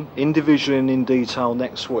at them individually and in detail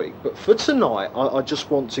next week. But for tonight, I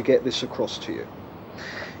just want to get this across to you.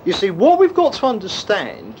 You see, what we've got to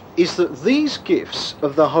understand is that these gifts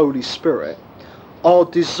of the Holy Spirit are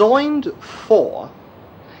designed for,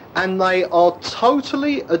 and they are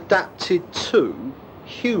totally adapted to,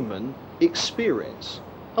 human experience.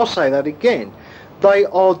 I'll say that again. They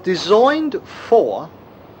are designed for,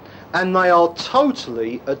 and they are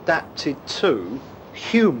totally adapted to,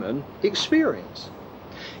 human experience.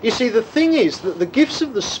 You see, the thing is that the gifts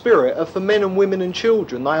of the Spirit are for men and women and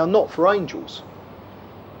children. They are not for angels.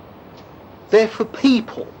 They're for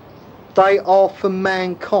people. They are for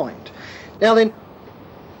mankind. Now then,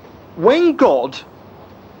 when God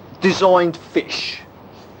designed fish,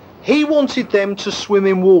 he wanted them to swim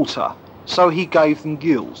in water, so he gave them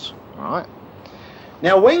gills. Right?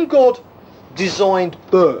 Now when God designed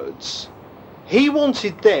birds, he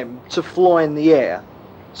wanted them to fly in the air,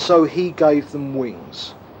 so he gave them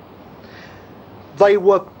wings. They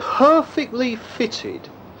were perfectly fitted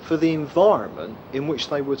for the environment in which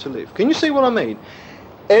they were to live. Can you see what I mean?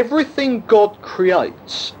 Everything God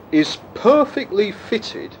creates is perfectly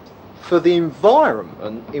fitted for the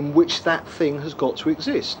environment in which that thing has got to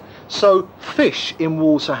exist. So fish in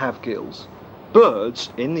water have gills, birds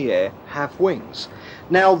in the air have wings.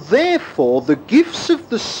 Now therefore the gifts of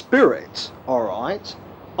the Spirit, alright,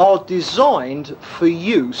 are designed for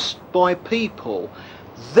use by people.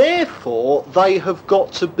 Therefore they have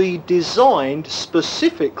got to be designed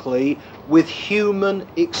specifically with human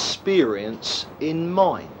experience in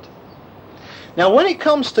mind. Now when it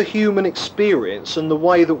comes to human experience and the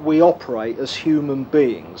way that we operate as human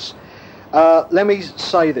beings, let me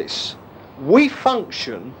say this. We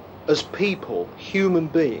function as people, human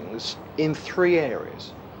beings, in 3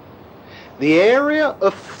 areas. The area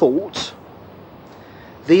of thought,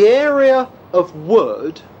 the area of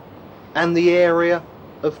word, and the area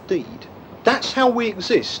of deed. That's how we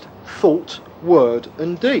exist. Thought, word,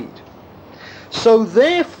 and deed. So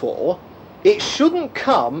therefore, it shouldn't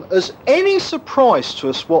come as any surprise to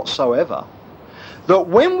us whatsoever that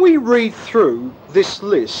when we read through this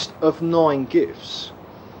list of 9 gifts,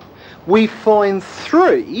 we find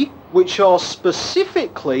 3 which are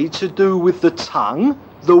specifically to do with the tongue,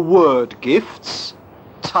 the word gifts,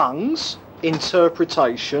 tongues,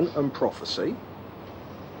 interpretation and prophecy.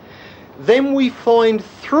 Then we find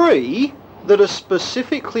 3 that are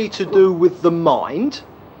specifically to do with the mind,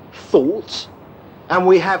 thought, and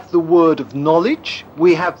we have the word of knowledge,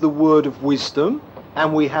 we have the word of wisdom,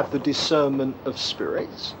 and we have the discernment of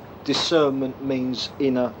spirits. Discernment means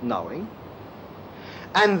inner knowing.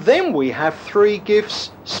 And then we have 3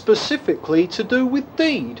 gifts specifically to do with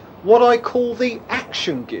deed, what I call the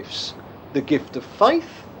action gifts. The gift of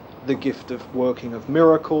faith, the gift of working of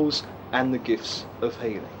miracles, and the gifts of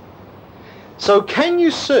healing. So can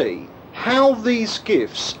you see how these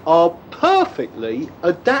gifts are perfectly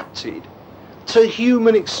adapted to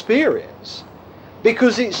human experience?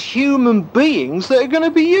 Because it's human beings that are going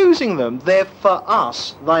to be using them. They're for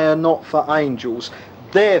us, they are not for angels.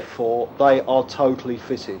 Therefore, they are totally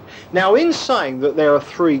fitted. Now, in saying that there are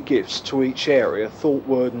 3 gifts to each area, thought,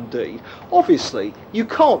 word and deed, obviously, you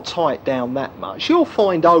can't tie it down that much. You'll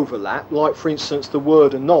find overlap, like, for instance, the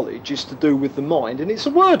word of knowledge is to do with the mind, and it's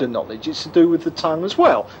a word of knowledge, it's to do with the tongue as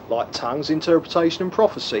well, like tongues, interpretation and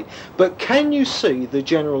prophecy. But can you see the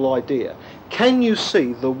general idea? Can you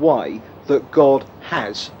see the way that God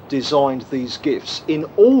has designed these gifts in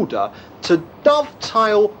order to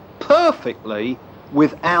dovetail perfectly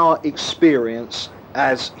with our experience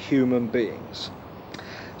as human beings?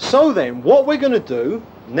 So then, what we're going to do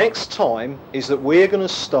next time is that we're going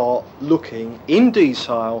to start looking in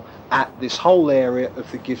detail at this whole area of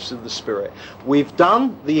the gifts of the Spirit. We've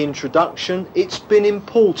done the introduction. It's been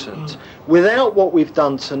important. Without what we've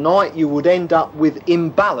done tonight, you would end up with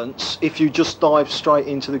imbalance if you just dive straight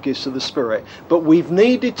into the gifts of the Spirit. But we've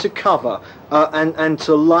needed to cover and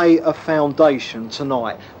to lay a foundation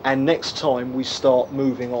tonight. And next time we start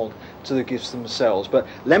moving on to the gifts themselves. But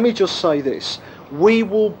let me just say this. We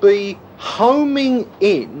will be homing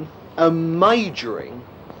in and majoring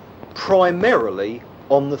primarily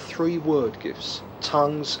on the 3 word gifts: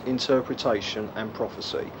 tongues, interpretation and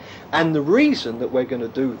prophecy. And the reason that we're going to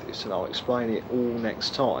do this, and I'll explain it all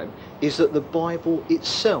next time, is that the Bible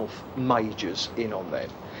itself majors in on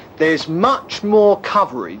them. There's much more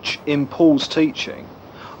coverage in Paul's teaching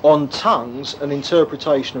on tongues and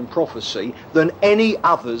interpretation and prophecy than any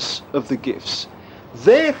others of the gifts.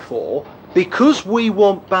 Therefore, because we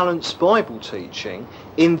want balanced Bible teaching,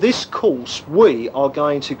 in this course we are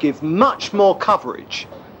going to give much more coverage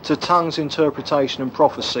to tongues, interpretation and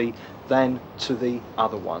prophecy than to the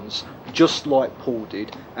other ones, just like Paul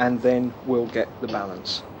did, and then we'll get the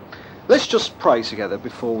balance. Let's just pray together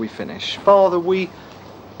before we finish. Father, we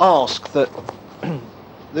ask that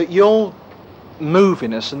that you'll move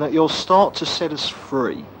in us and that you'll start to set us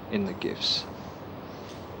free in the gifts.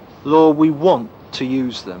 Lord, we want to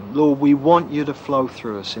use them. Lord, we want you to flow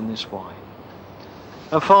through us in this way.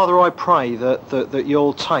 And Father, I pray that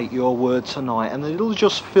you'll take your word tonight and that it'll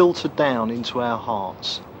just filter down into our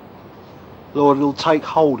hearts. Lord, it'll take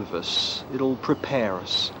hold of us. It'll prepare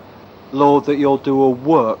us. Lord, that you'll do a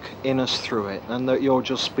work in us through it, and that you'll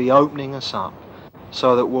just be opening us up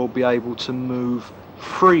so that we'll be able to move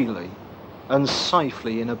freely and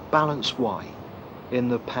safely in a balanced way in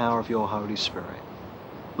the power of your Holy Spirit.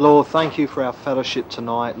 Lord, thank you for our fellowship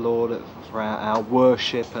tonight, Lord, for our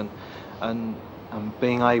worship and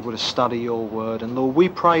being able to study your word. And Lord, we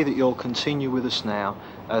pray that you'll continue with us now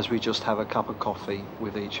as we just have a cup of coffee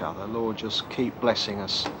with each other. Lord, just keep blessing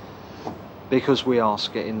us, because we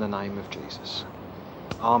ask it in the name of Jesus.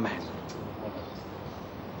 Amen.